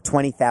that were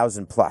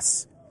 20,000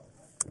 plus.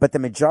 But the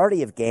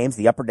majority of games,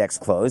 the upper deck's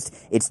closed,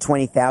 it's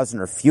 20,000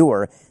 or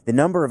fewer. The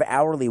number of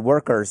hourly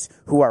workers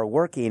who are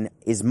working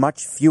is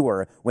much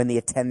fewer when the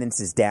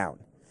attendance is down.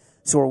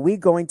 So are we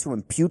going to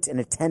impute an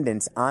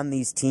attendance on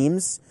these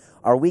teams?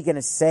 Are we going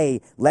to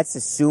say, let's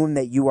assume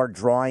that you are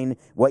drawing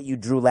what you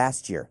drew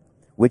last year,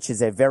 which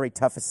is a very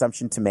tough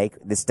assumption to make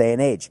this day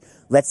and age.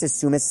 Let's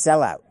assume a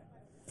sellout.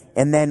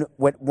 And then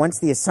once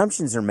the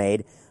assumptions are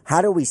made,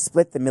 how do we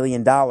split the $1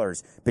 million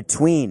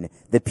between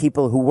the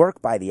people who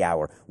work by the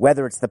hour,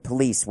 whether it's the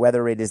police,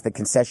 whether it is the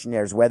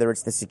concessionaires, whether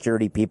it's the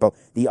security people,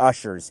 the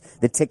ushers,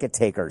 the ticket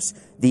takers,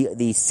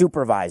 the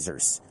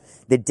supervisors,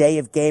 the day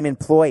of game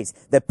employees,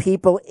 the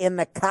people in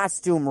the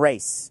costume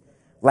race,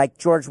 like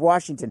George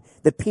Washington,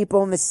 the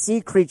people in the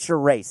sea creature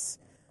race.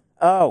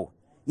 Oh,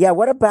 yeah,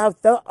 what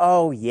about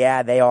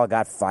they all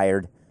got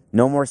fired.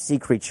 No more sea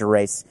creature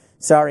race.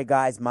 Sorry,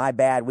 guys, my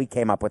bad. We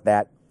came up with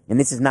that. And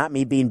this is not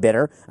me being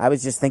bitter. I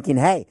was just thinking,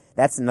 hey,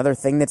 that's another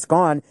thing that's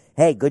gone.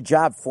 Hey, good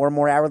job. 4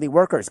 more hourly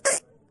workers.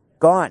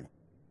 Gone.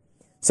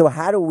 So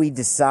how do we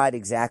decide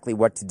exactly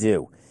what to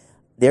do?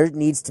 There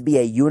needs to be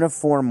a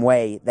uniform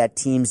way that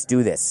teams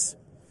do this,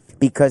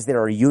 because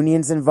there are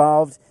unions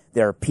involved.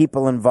 There are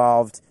people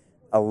involved,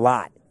 a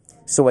lot.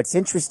 So what's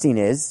interesting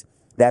is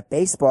that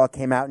baseball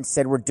came out and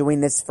said, we're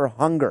doing this for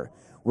hunger.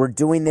 We're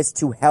doing this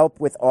to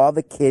help with all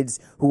the kids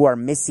who are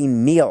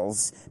missing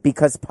meals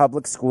because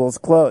public schools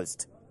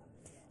closed.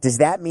 Does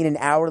that mean an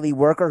hourly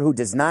worker who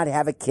does not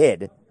have a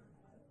kid,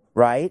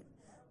 right,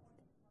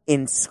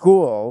 in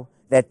school,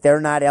 that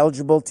they're not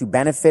eligible to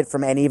benefit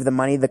from any of the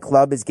money the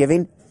club is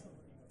giving?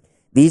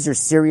 These are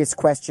serious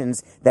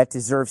questions that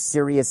deserve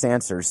serious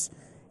answers,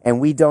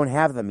 and we don't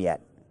have them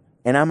yet.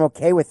 And I'm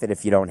okay with it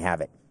if you don't have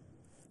it.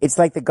 It's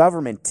like the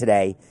government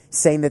today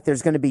saying that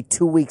there's going to be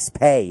 2 weeks'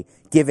 pay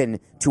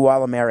given to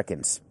all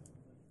Americans.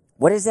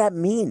 What does that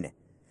mean?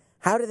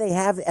 How do they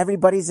have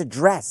everybody's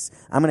address?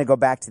 I'm going to go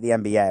back to the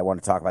NBA. I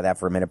want to talk about that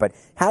for a minute. But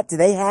how do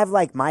they have,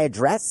 like, my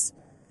address?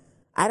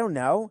 I don't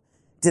know.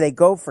 Do they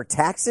go for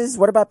taxes?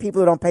 What about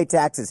people who don't pay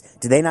taxes?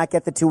 Do they not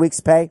get the 2 weeks'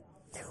 pay?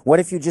 What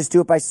if you just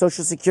do it by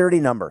Social Security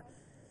number?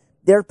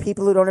 There are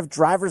people who don't have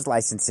driver's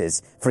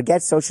licenses.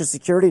 Forget Social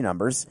Security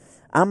numbers.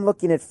 I'm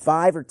looking at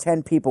 5 or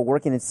 10 people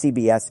working at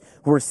CBS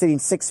who are sitting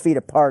 6 feet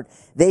apart.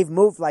 They've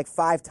moved like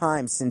 5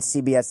 times since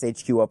CBS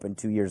HQ opened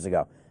 2 years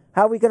ago.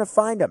 How are we going to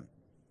find them?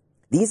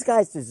 These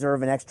guys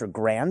deserve an extra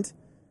 $1,000.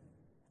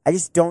 I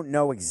just don't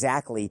know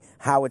exactly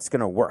how it's going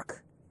to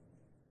work.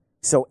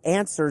 So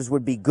answers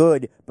would be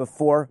good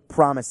before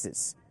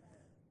promises.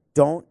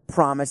 Don't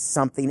promise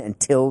something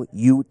until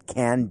you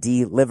can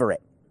deliver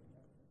it.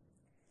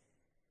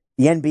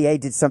 The NBA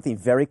did something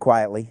very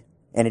quietly,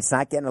 and it's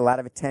not getting a lot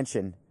of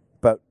attention,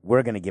 but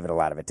we're going to give it a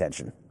lot of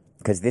attention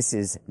because this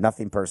is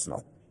nothing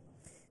personal.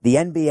 The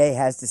NBA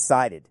has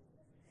decided,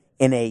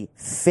 in a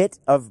fit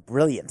of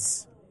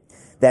brilliance,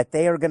 that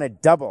they are going to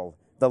double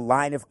the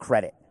line of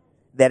credit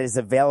that is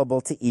available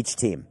to each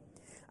team.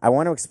 I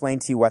want to explain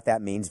to you what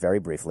that means very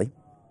briefly.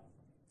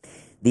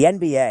 The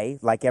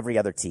NBA, like every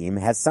other team,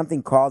 has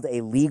something called a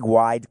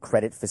league-wide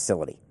credit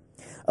facility.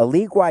 A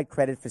league-wide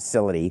credit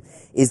facility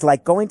is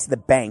like going to the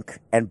bank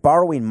and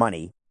borrowing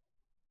money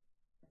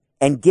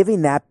and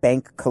giving that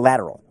bank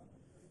collateral.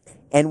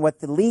 And what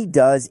the league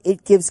does,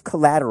 it gives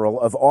collateral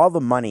of all the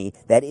money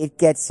that it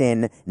gets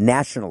in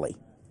nationally.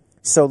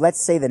 So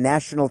let's say the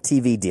national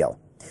TV deal.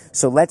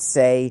 So let's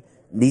say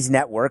these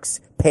networks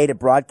pay to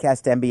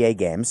broadcast NBA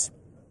games.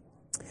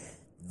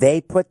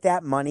 They put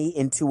that money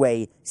into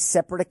a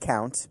separate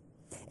account,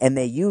 and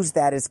they use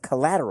that as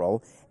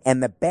collateral,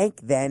 and the bank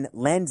then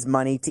lends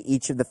money to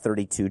each of the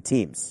 32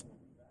 teams.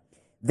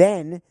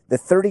 Then the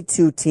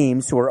 32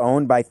 teams who are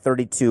owned by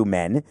 32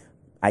 men,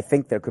 I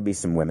think there could be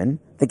some women,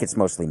 I think it's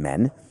mostly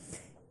men,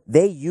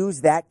 they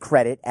use that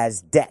credit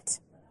as debt,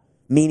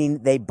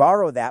 meaning they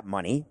borrow that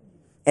money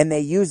and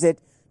they use it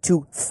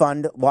to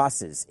fund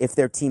losses if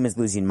their team is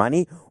losing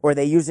money, or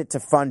they use it to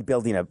fund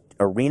building an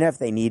arena if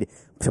they need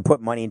to put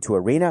money into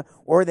arena,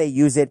 or they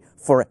use it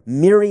for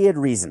myriad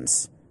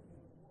reasons.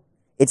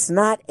 It's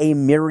not a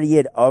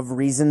myriad of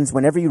reasons.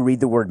 Whenever you read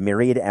the word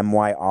myriad,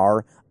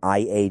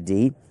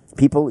 M-Y-R-I-A-D,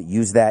 people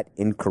use that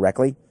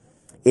incorrectly.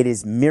 It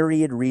is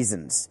myriad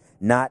reasons,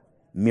 not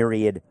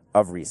myriad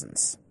of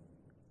reasons.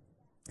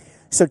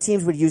 So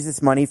teams would use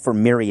this money for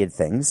myriad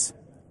things.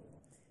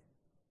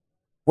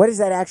 What does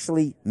that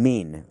actually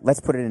mean? Let's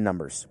put it in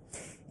numbers.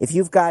 If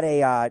you've got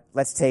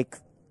let's take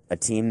a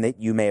team that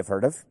you may have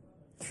heard of.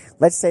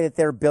 Let's say that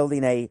they're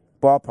building a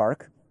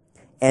ballpark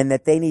and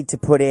that they need to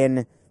put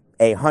in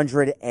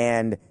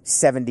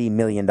 $170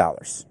 million,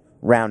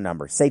 round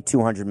number, say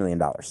 $200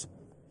 million.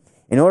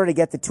 In order to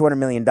get the $200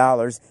 million,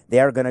 they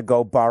are going to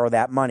go borrow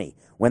that money.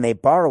 When they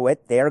borrow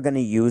it, they are going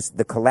to use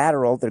the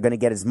collateral. They're going to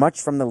get as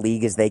much from the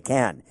league as they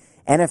can.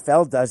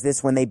 NFL does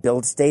this when they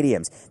build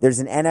stadiums. There's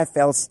an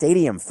NFL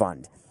stadium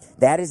fund.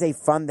 That is a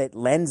fund that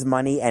lends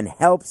money and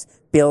helps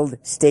build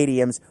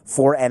stadiums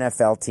for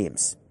NFL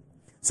teams.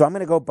 So I'm going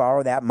to go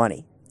borrow that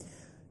money.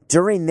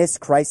 During this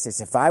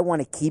crisis, if I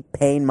want to keep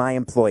paying my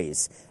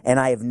employees and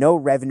I have no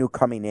revenue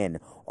coming in,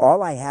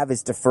 all I have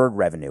is deferred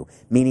revenue,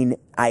 meaning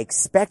I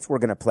expect we're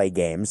going to play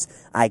games.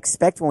 I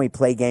expect when we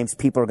play games,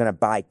 people are going to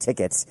buy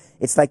tickets.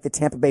 It's like the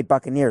Tampa Bay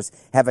Buccaneers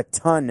have a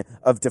ton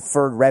of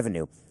deferred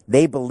revenue.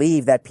 They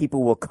believe that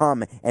people will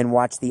come and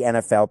watch the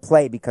NFL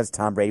play because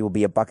Tom Brady will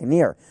be a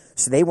Buccaneer.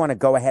 So they want to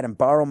go ahead and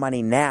borrow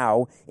money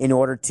now in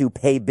order to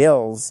pay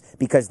bills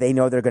because they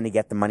know they're going to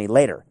get the money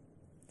later.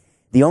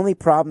 The only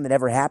problem that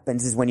ever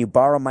happens is when you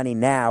borrow money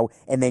now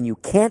and then you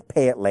can't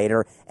pay it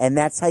later, and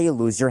that's how you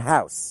lose your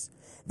house.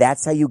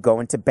 That's how you go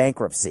into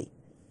bankruptcy.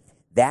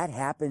 That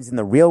happens in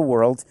the real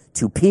world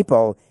to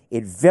people.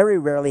 It very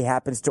rarely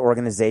happens to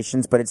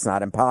organizations, but it's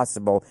not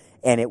impossible,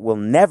 and it will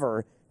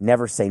never,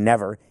 never say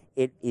never.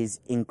 It is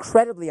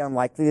incredibly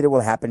unlikely that it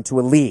will happen to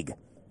a league.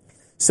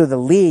 So the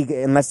league,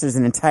 unless there's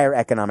an entire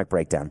economic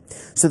breakdown.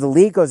 So the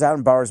league goes out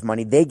and borrows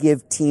money. They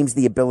give teams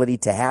the ability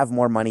to have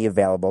more money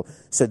available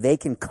so they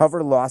can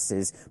cover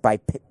losses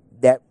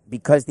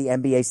because the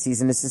NBA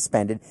season is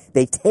suspended.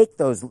 They take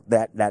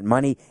that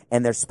money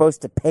and they're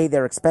supposed to pay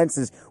their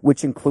expenses,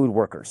 which include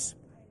workers.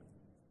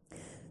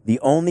 The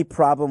only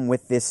problem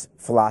with this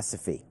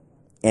philosophy,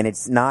 and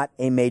it's not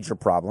a major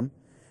problem,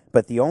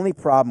 but the only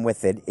problem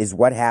with it is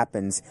what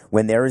happens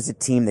when there is a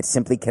team that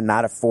simply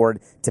cannot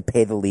afford to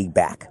pay the league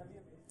back.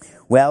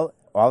 Well,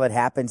 all that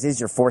happens is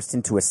you're forced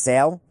into a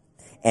sale,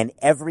 and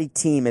every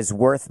team is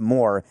worth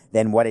more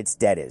than what its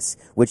debt is,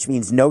 which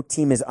means no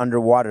team is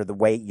underwater the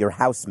way your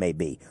house may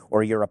be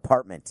or your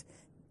apartment.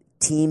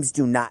 Teams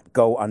do not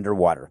go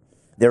underwater.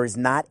 There is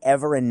not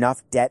ever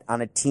enough debt on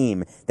a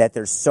team that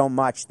there's so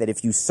much that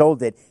if you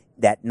sold it,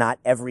 that not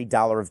every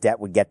dollar of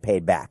debt would get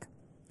paid back.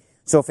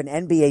 So if an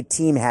NBA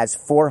team has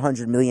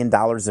 $400 million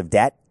of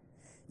debt,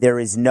 there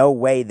is no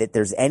way that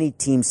there's any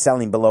team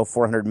selling below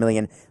 $400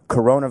 million.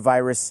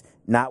 Coronavirus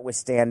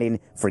notwithstanding,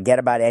 forget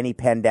about any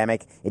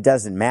pandemic. It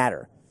doesn't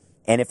matter.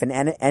 And if an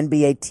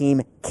NBA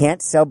team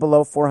can't sell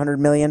below $400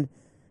 million,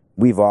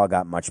 we've all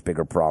got much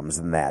bigger problems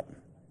than that.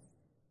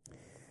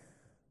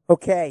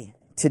 Okay,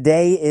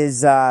 today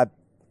is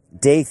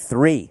day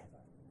 3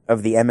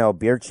 of the ML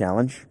Beer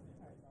Challenge.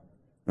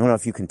 I don't know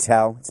if you can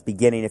tell. It's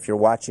beginning if you're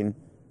watching.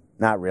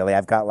 Not really.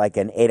 I've got like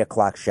an 8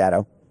 o'clock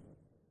shadow.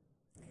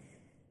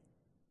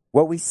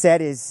 What we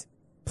said is,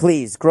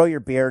 please grow your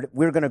beard.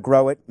 We're going to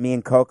grow it, me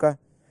and Coca,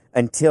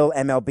 until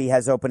MLB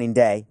has opening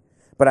day.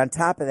 But on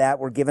top of that,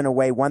 we're giving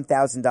away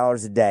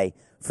 $1,000 a day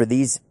for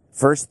these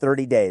first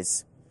 30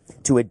 days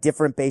to a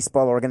different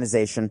baseball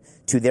organization,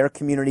 to their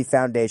community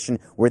foundation,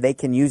 where they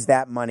can use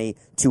that money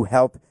to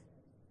help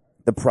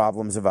the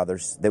problems of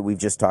others that we've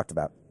just talked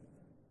about.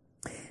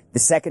 The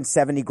second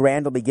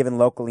 $70,000 will be given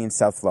locally in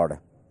South Florida.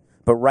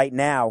 But right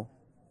now,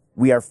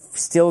 we are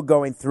still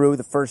going through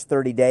the first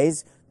 30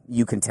 days.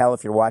 You can tell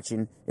if you're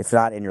watching. If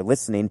not, and you're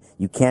listening,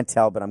 you can't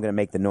tell, but I'm going to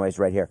make the noise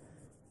right here.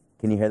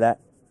 Can you hear that?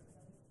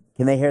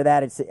 Can they hear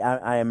that?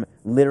 I am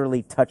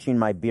literally touching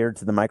my beard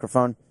to the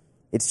microphone.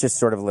 It's just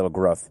sort of a little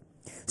growth.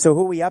 So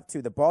who are we up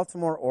to? The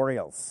Baltimore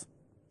Orioles.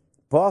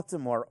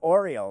 Baltimore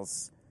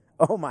Orioles.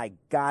 Oh, my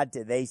God,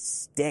 do they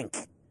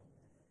stink.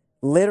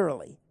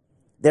 Literally.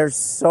 They're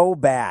so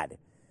bad.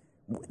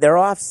 Their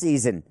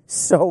offseason,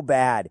 so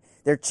bad.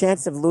 Their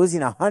chance of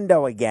losing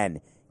 $100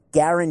 again,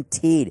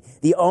 Guaranteed.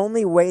 The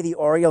only way the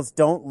Orioles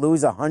don't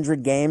lose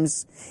 100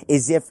 games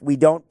is if we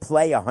don't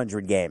play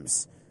 100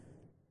 games,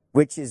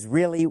 which is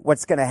really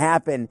what's going to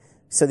happen.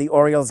 So the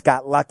Orioles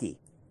got lucky.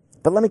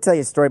 But let me tell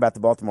you a story about the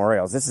Baltimore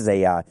Orioles. This is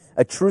a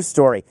true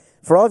story.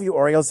 For all of you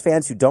Orioles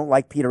fans who don't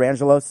like Peter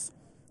Angelos,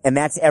 and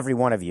that's every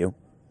one of you,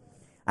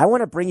 I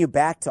want to bring you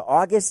back to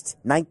August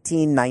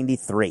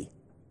 1993.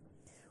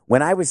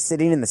 When I was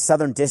sitting in the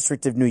Southern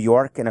District of New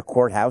York in a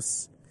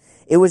courthouse,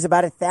 it was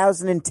about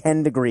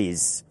 1,010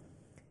 degrees.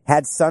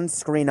 Had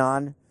sunscreen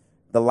on.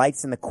 The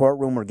lights in the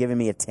courtroom were giving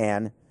me a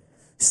tan.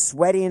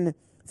 Sweating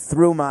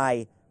through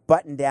my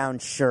button-down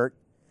shirt.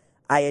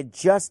 I had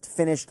just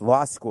finished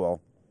law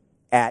school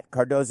at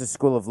Cardozo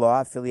School of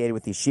Law, affiliated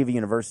with Yeshiva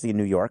University in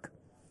New York.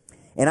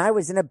 And I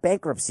was in a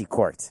bankruptcy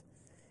court.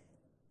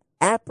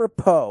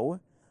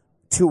 Apropos,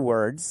 2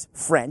 words,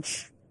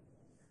 French.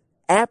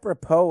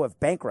 Apropos of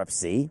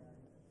bankruptcy,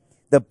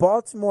 the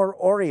Baltimore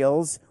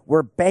Orioles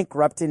were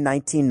bankrupt in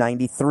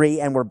 1993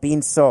 and were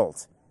being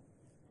sold.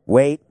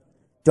 Wait,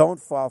 don't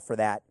fall for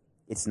that.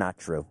 It's not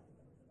true.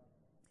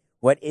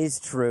 What is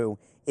true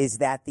is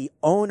that the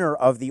owner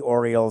of the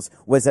Orioles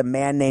was a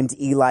man named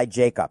Eli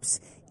Jacobs.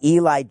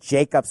 Eli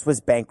Jacobs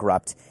was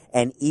bankrupt,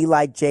 and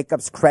Eli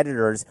Jacobs'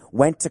 creditors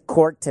went to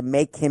court to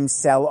make him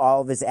sell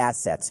all of his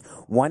assets.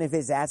 One of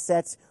his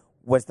assets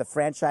was the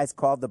franchise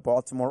called the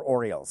Baltimore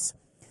Orioles.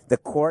 The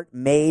court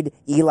made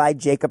Eli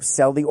Jacobs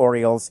sell the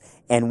Orioles,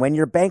 and when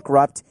you're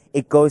bankrupt,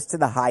 it goes to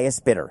the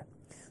highest bidder.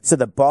 So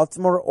the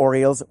Baltimore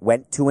Orioles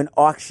went to an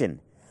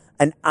auction,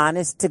 an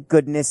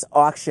honest-to-goodness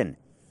auction.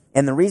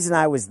 And the reason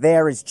I was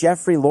there is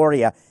Jeffrey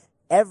Loria.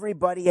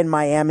 Everybody in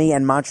Miami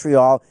and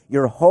Montreal,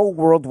 your whole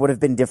world would have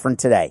been different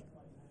today.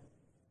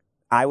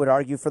 I would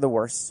argue for the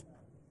worse.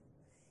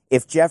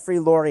 If Jeffrey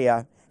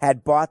Loria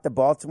had bought the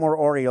Baltimore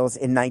Orioles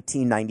in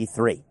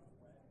 1993,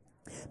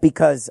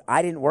 because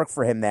I didn't work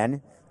for him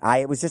then.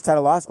 I was just out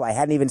of law school. I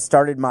hadn't even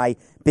started my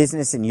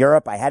business in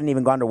Europe. I hadn't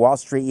even gone to Wall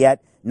Street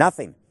yet.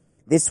 Nothing.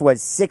 This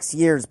was 6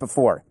 years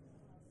before.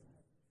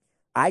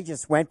 I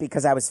just went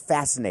because I was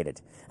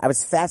fascinated. I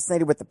was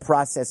fascinated with the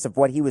process of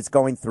what he was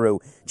going through,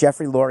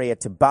 Jeffrey Loria,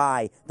 to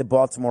buy the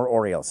Baltimore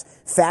Orioles.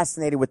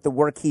 Fascinated with the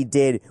work he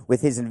did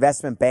with his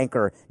investment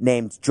banker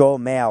named Joel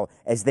Mail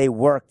as they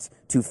worked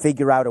to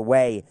figure out a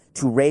way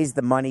to raise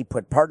the money,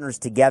 put partners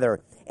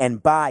together,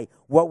 and buy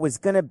what was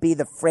going to be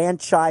the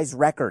franchise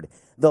record,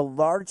 the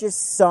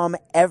largest sum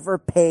ever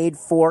paid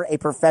for a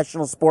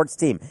professional sports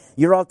team.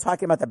 You're all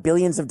talking about the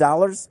billions of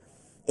dollars?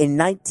 In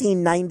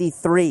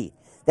 1993,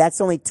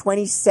 that's only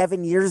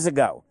 27 years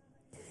ago.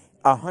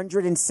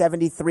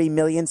 $173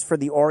 million for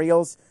the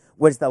Orioles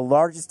was the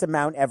largest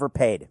amount ever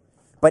paid.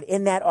 But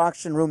in that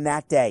auction room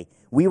that day,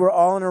 we were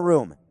all in a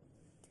room.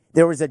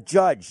 There was a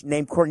judge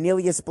named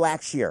Cornelius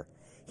Blackshear.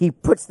 He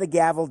puts the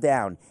gavel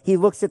down. He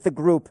looks at the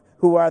group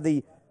who are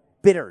the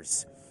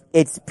bidders.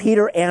 It's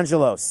Peter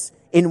Angelos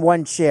in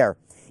one chair.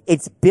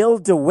 It's Bill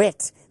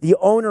DeWitt, the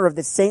owner of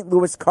the St.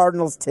 Louis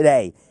Cardinals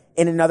today,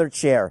 in another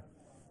chair.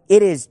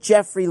 It is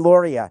Jeffrey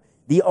Loria,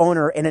 the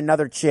owner, in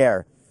another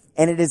chair.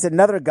 And it is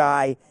another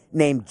guy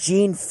named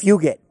Gene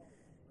Fugit,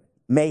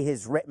 may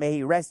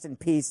he rest in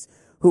peace,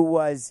 who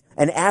was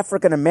an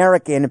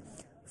African-American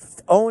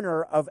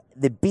owner of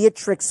the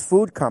Beatrix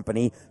Food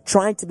Company,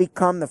 trying to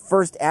become the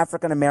first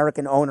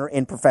African-American owner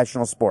in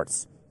professional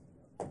sports.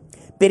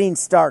 Bidding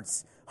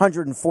starts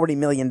 $140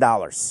 million.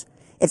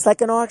 It's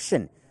like an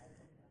auction.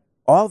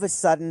 All of a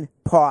sudden,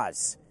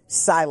 pause,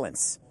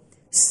 silence,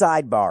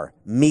 sidebar,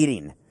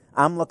 meeting.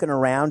 I'm looking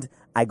around.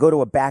 I go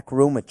to a back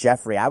room with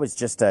Jeffrey. I was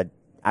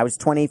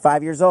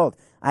 25 years old.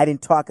 I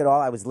didn't talk at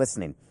all. I was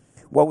listening.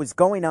 What was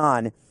going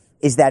on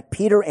is that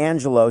Peter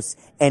Angelos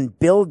and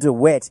Bill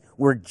DeWitt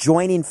were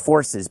joining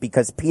forces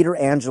because Peter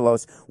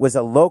Angelos was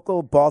a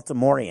local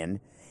Baltimorean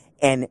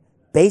and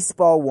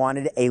baseball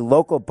wanted a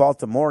local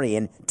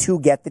Baltimorean to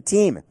get the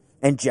team.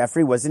 And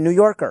Jeffrey was a New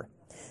Yorker.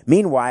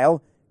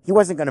 Meanwhile, he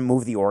wasn't going to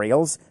move the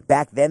Orioles.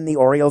 Back then, the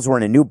Orioles were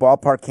in a new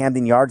ballpark,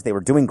 Camden Yards. They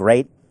were doing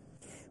great.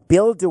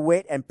 Bill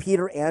DeWitt and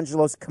Peter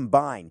Angelos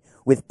combined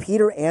with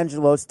Peter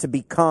Angelos to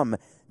become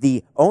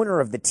the owner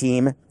of the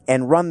team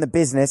and run the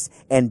business,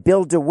 and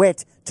Bill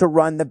DeWitt to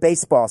run the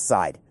baseball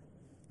side.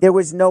 There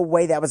was no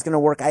way that was going to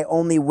work. I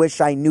only wish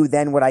I knew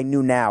then what I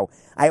knew now.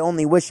 I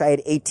only wish I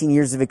had 18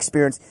 years of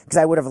experience because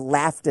I would have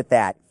laughed at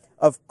that.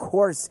 Of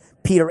course,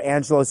 Peter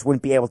Angelos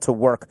wouldn't be able to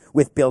work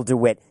with Bill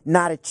DeWitt.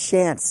 Not a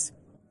chance.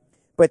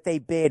 But they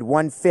bid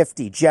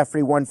 150,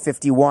 Jeffrey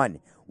 151,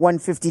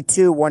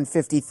 152,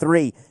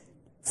 153.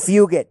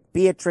 Fugit,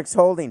 Beatrix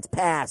Holdings,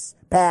 pass,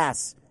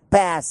 pass,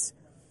 pass.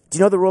 Do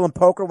you know the rule in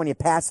poker? When you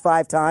pass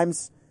 5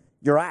 times,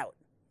 you're out.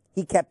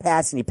 He kept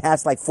passing. He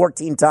passed like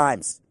 14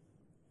 times.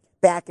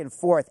 Back and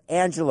forth.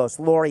 Angelos,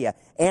 Loria,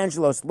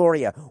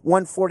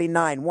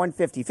 149,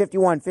 150,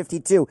 51,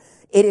 52.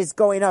 It is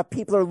going up.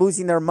 People are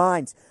losing their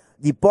minds.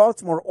 The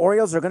Baltimore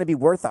Orioles are going to be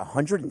worth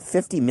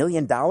 $150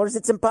 million?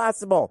 It's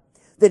impossible.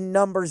 The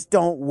numbers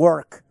don't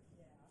work.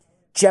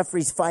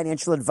 Jeffrey's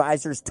financial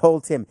advisors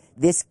told him,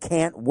 this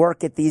can't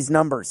work at these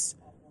numbers.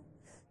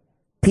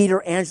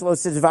 Peter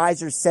Angelos'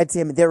 advisors said to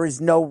him, there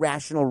is no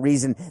rational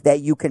reason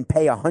that you can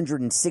pay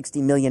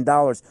 $160 million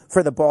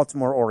for the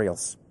Baltimore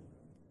Orioles.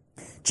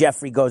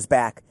 Jeffrey goes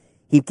back.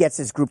 He gets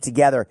his group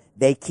together.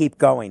 They keep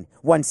going.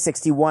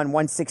 161,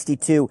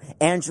 162.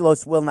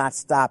 Angelos will not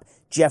stop.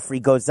 Jeffrey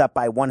goes up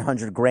by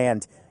 100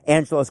 grand.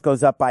 Angelos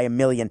goes up by $1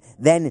 million.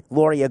 Then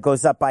Loria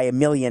goes up by $1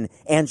 million.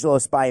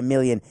 Angelos by $1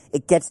 million.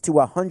 It gets to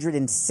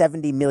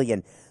 $170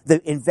 million.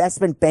 The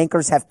investment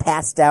bankers have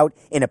passed out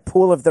in a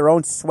pool of their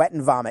own sweat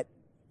and vomit.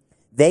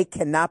 They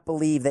cannot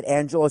believe that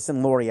Angelos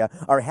and Loria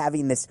are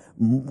having this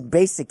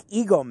basic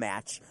ego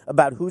match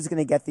about who's going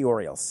to get the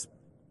Orioles.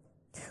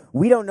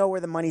 We don't know where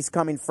the money's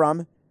coming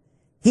from.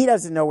 He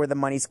doesn't know where the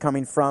money's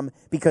coming from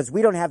because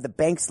we don't have the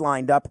banks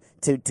lined up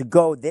to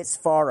go this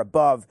far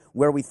above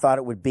where we thought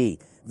it would be.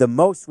 The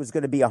most was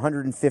going to be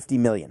 $150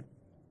 million.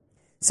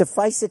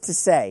 Suffice it to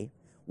say,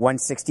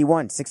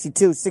 161,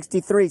 62,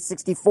 63,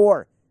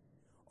 64.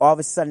 All of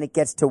a sudden it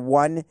gets to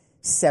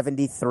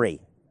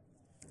 173.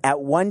 At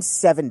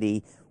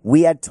 170,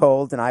 we had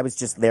told, and I was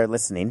just there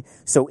listening,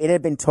 so it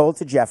had been told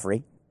to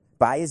Jeffrey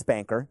by his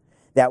banker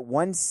that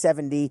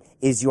 170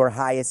 is your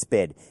highest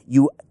bid.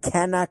 You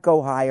cannot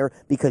go higher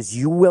because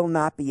you will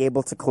not be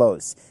able to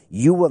close.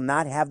 You will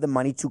not have the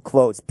money to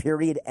close,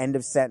 period, end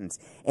of sentence.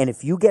 And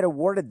if you get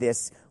awarded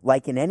this,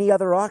 like in any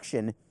other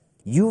auction,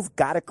 you've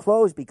got to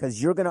close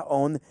because you're going to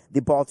own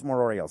the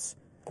Baltimore Orioles.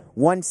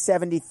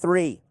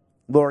 173,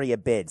 Loria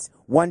bids.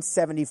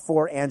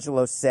 174,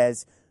 Angelos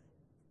says.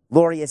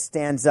 Loria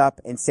stands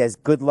up and says,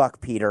 good luck,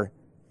 Peter.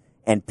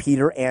 And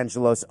Peter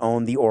Angelos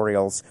owned the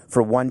Orioles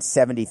for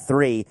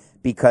 173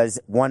 because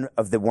one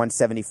of the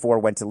 174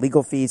 went to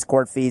legal fees,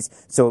 court fees,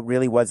 so it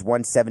really was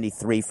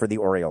 173 for the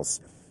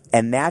Orioles.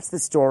 And that's the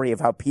story of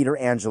how Peter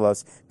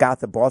Angelos got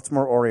the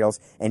Baltimore Orioles,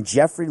 and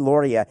Jeffrey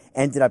Loria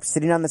ended up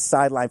sitting on the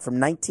sideline from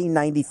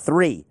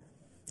 1993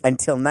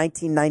 until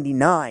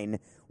 1999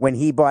 when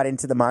he bought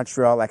into the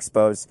Montreal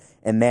Expos,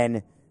 and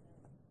then,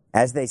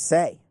 as they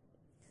say,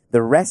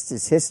 the rest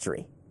is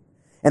history.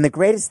 And the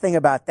greatest thing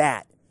about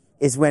that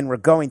is when we're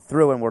going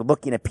through and we're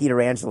looking at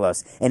Peter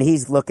Angelos and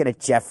he's looking at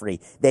Jeffrey.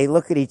 They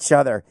look at each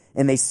other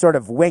and they sort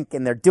of wink,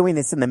 and they're doing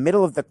this in the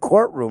middle of the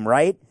courtroom,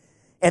 right?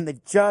 And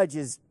the judge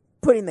is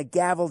putting the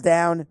gavel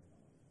down.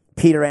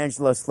 Peter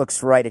Angelos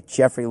looks right at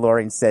Jeffrey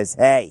Loria and says,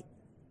 hey,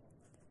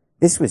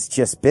 this was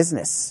just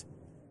business.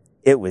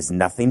 It was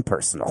nothing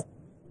personal.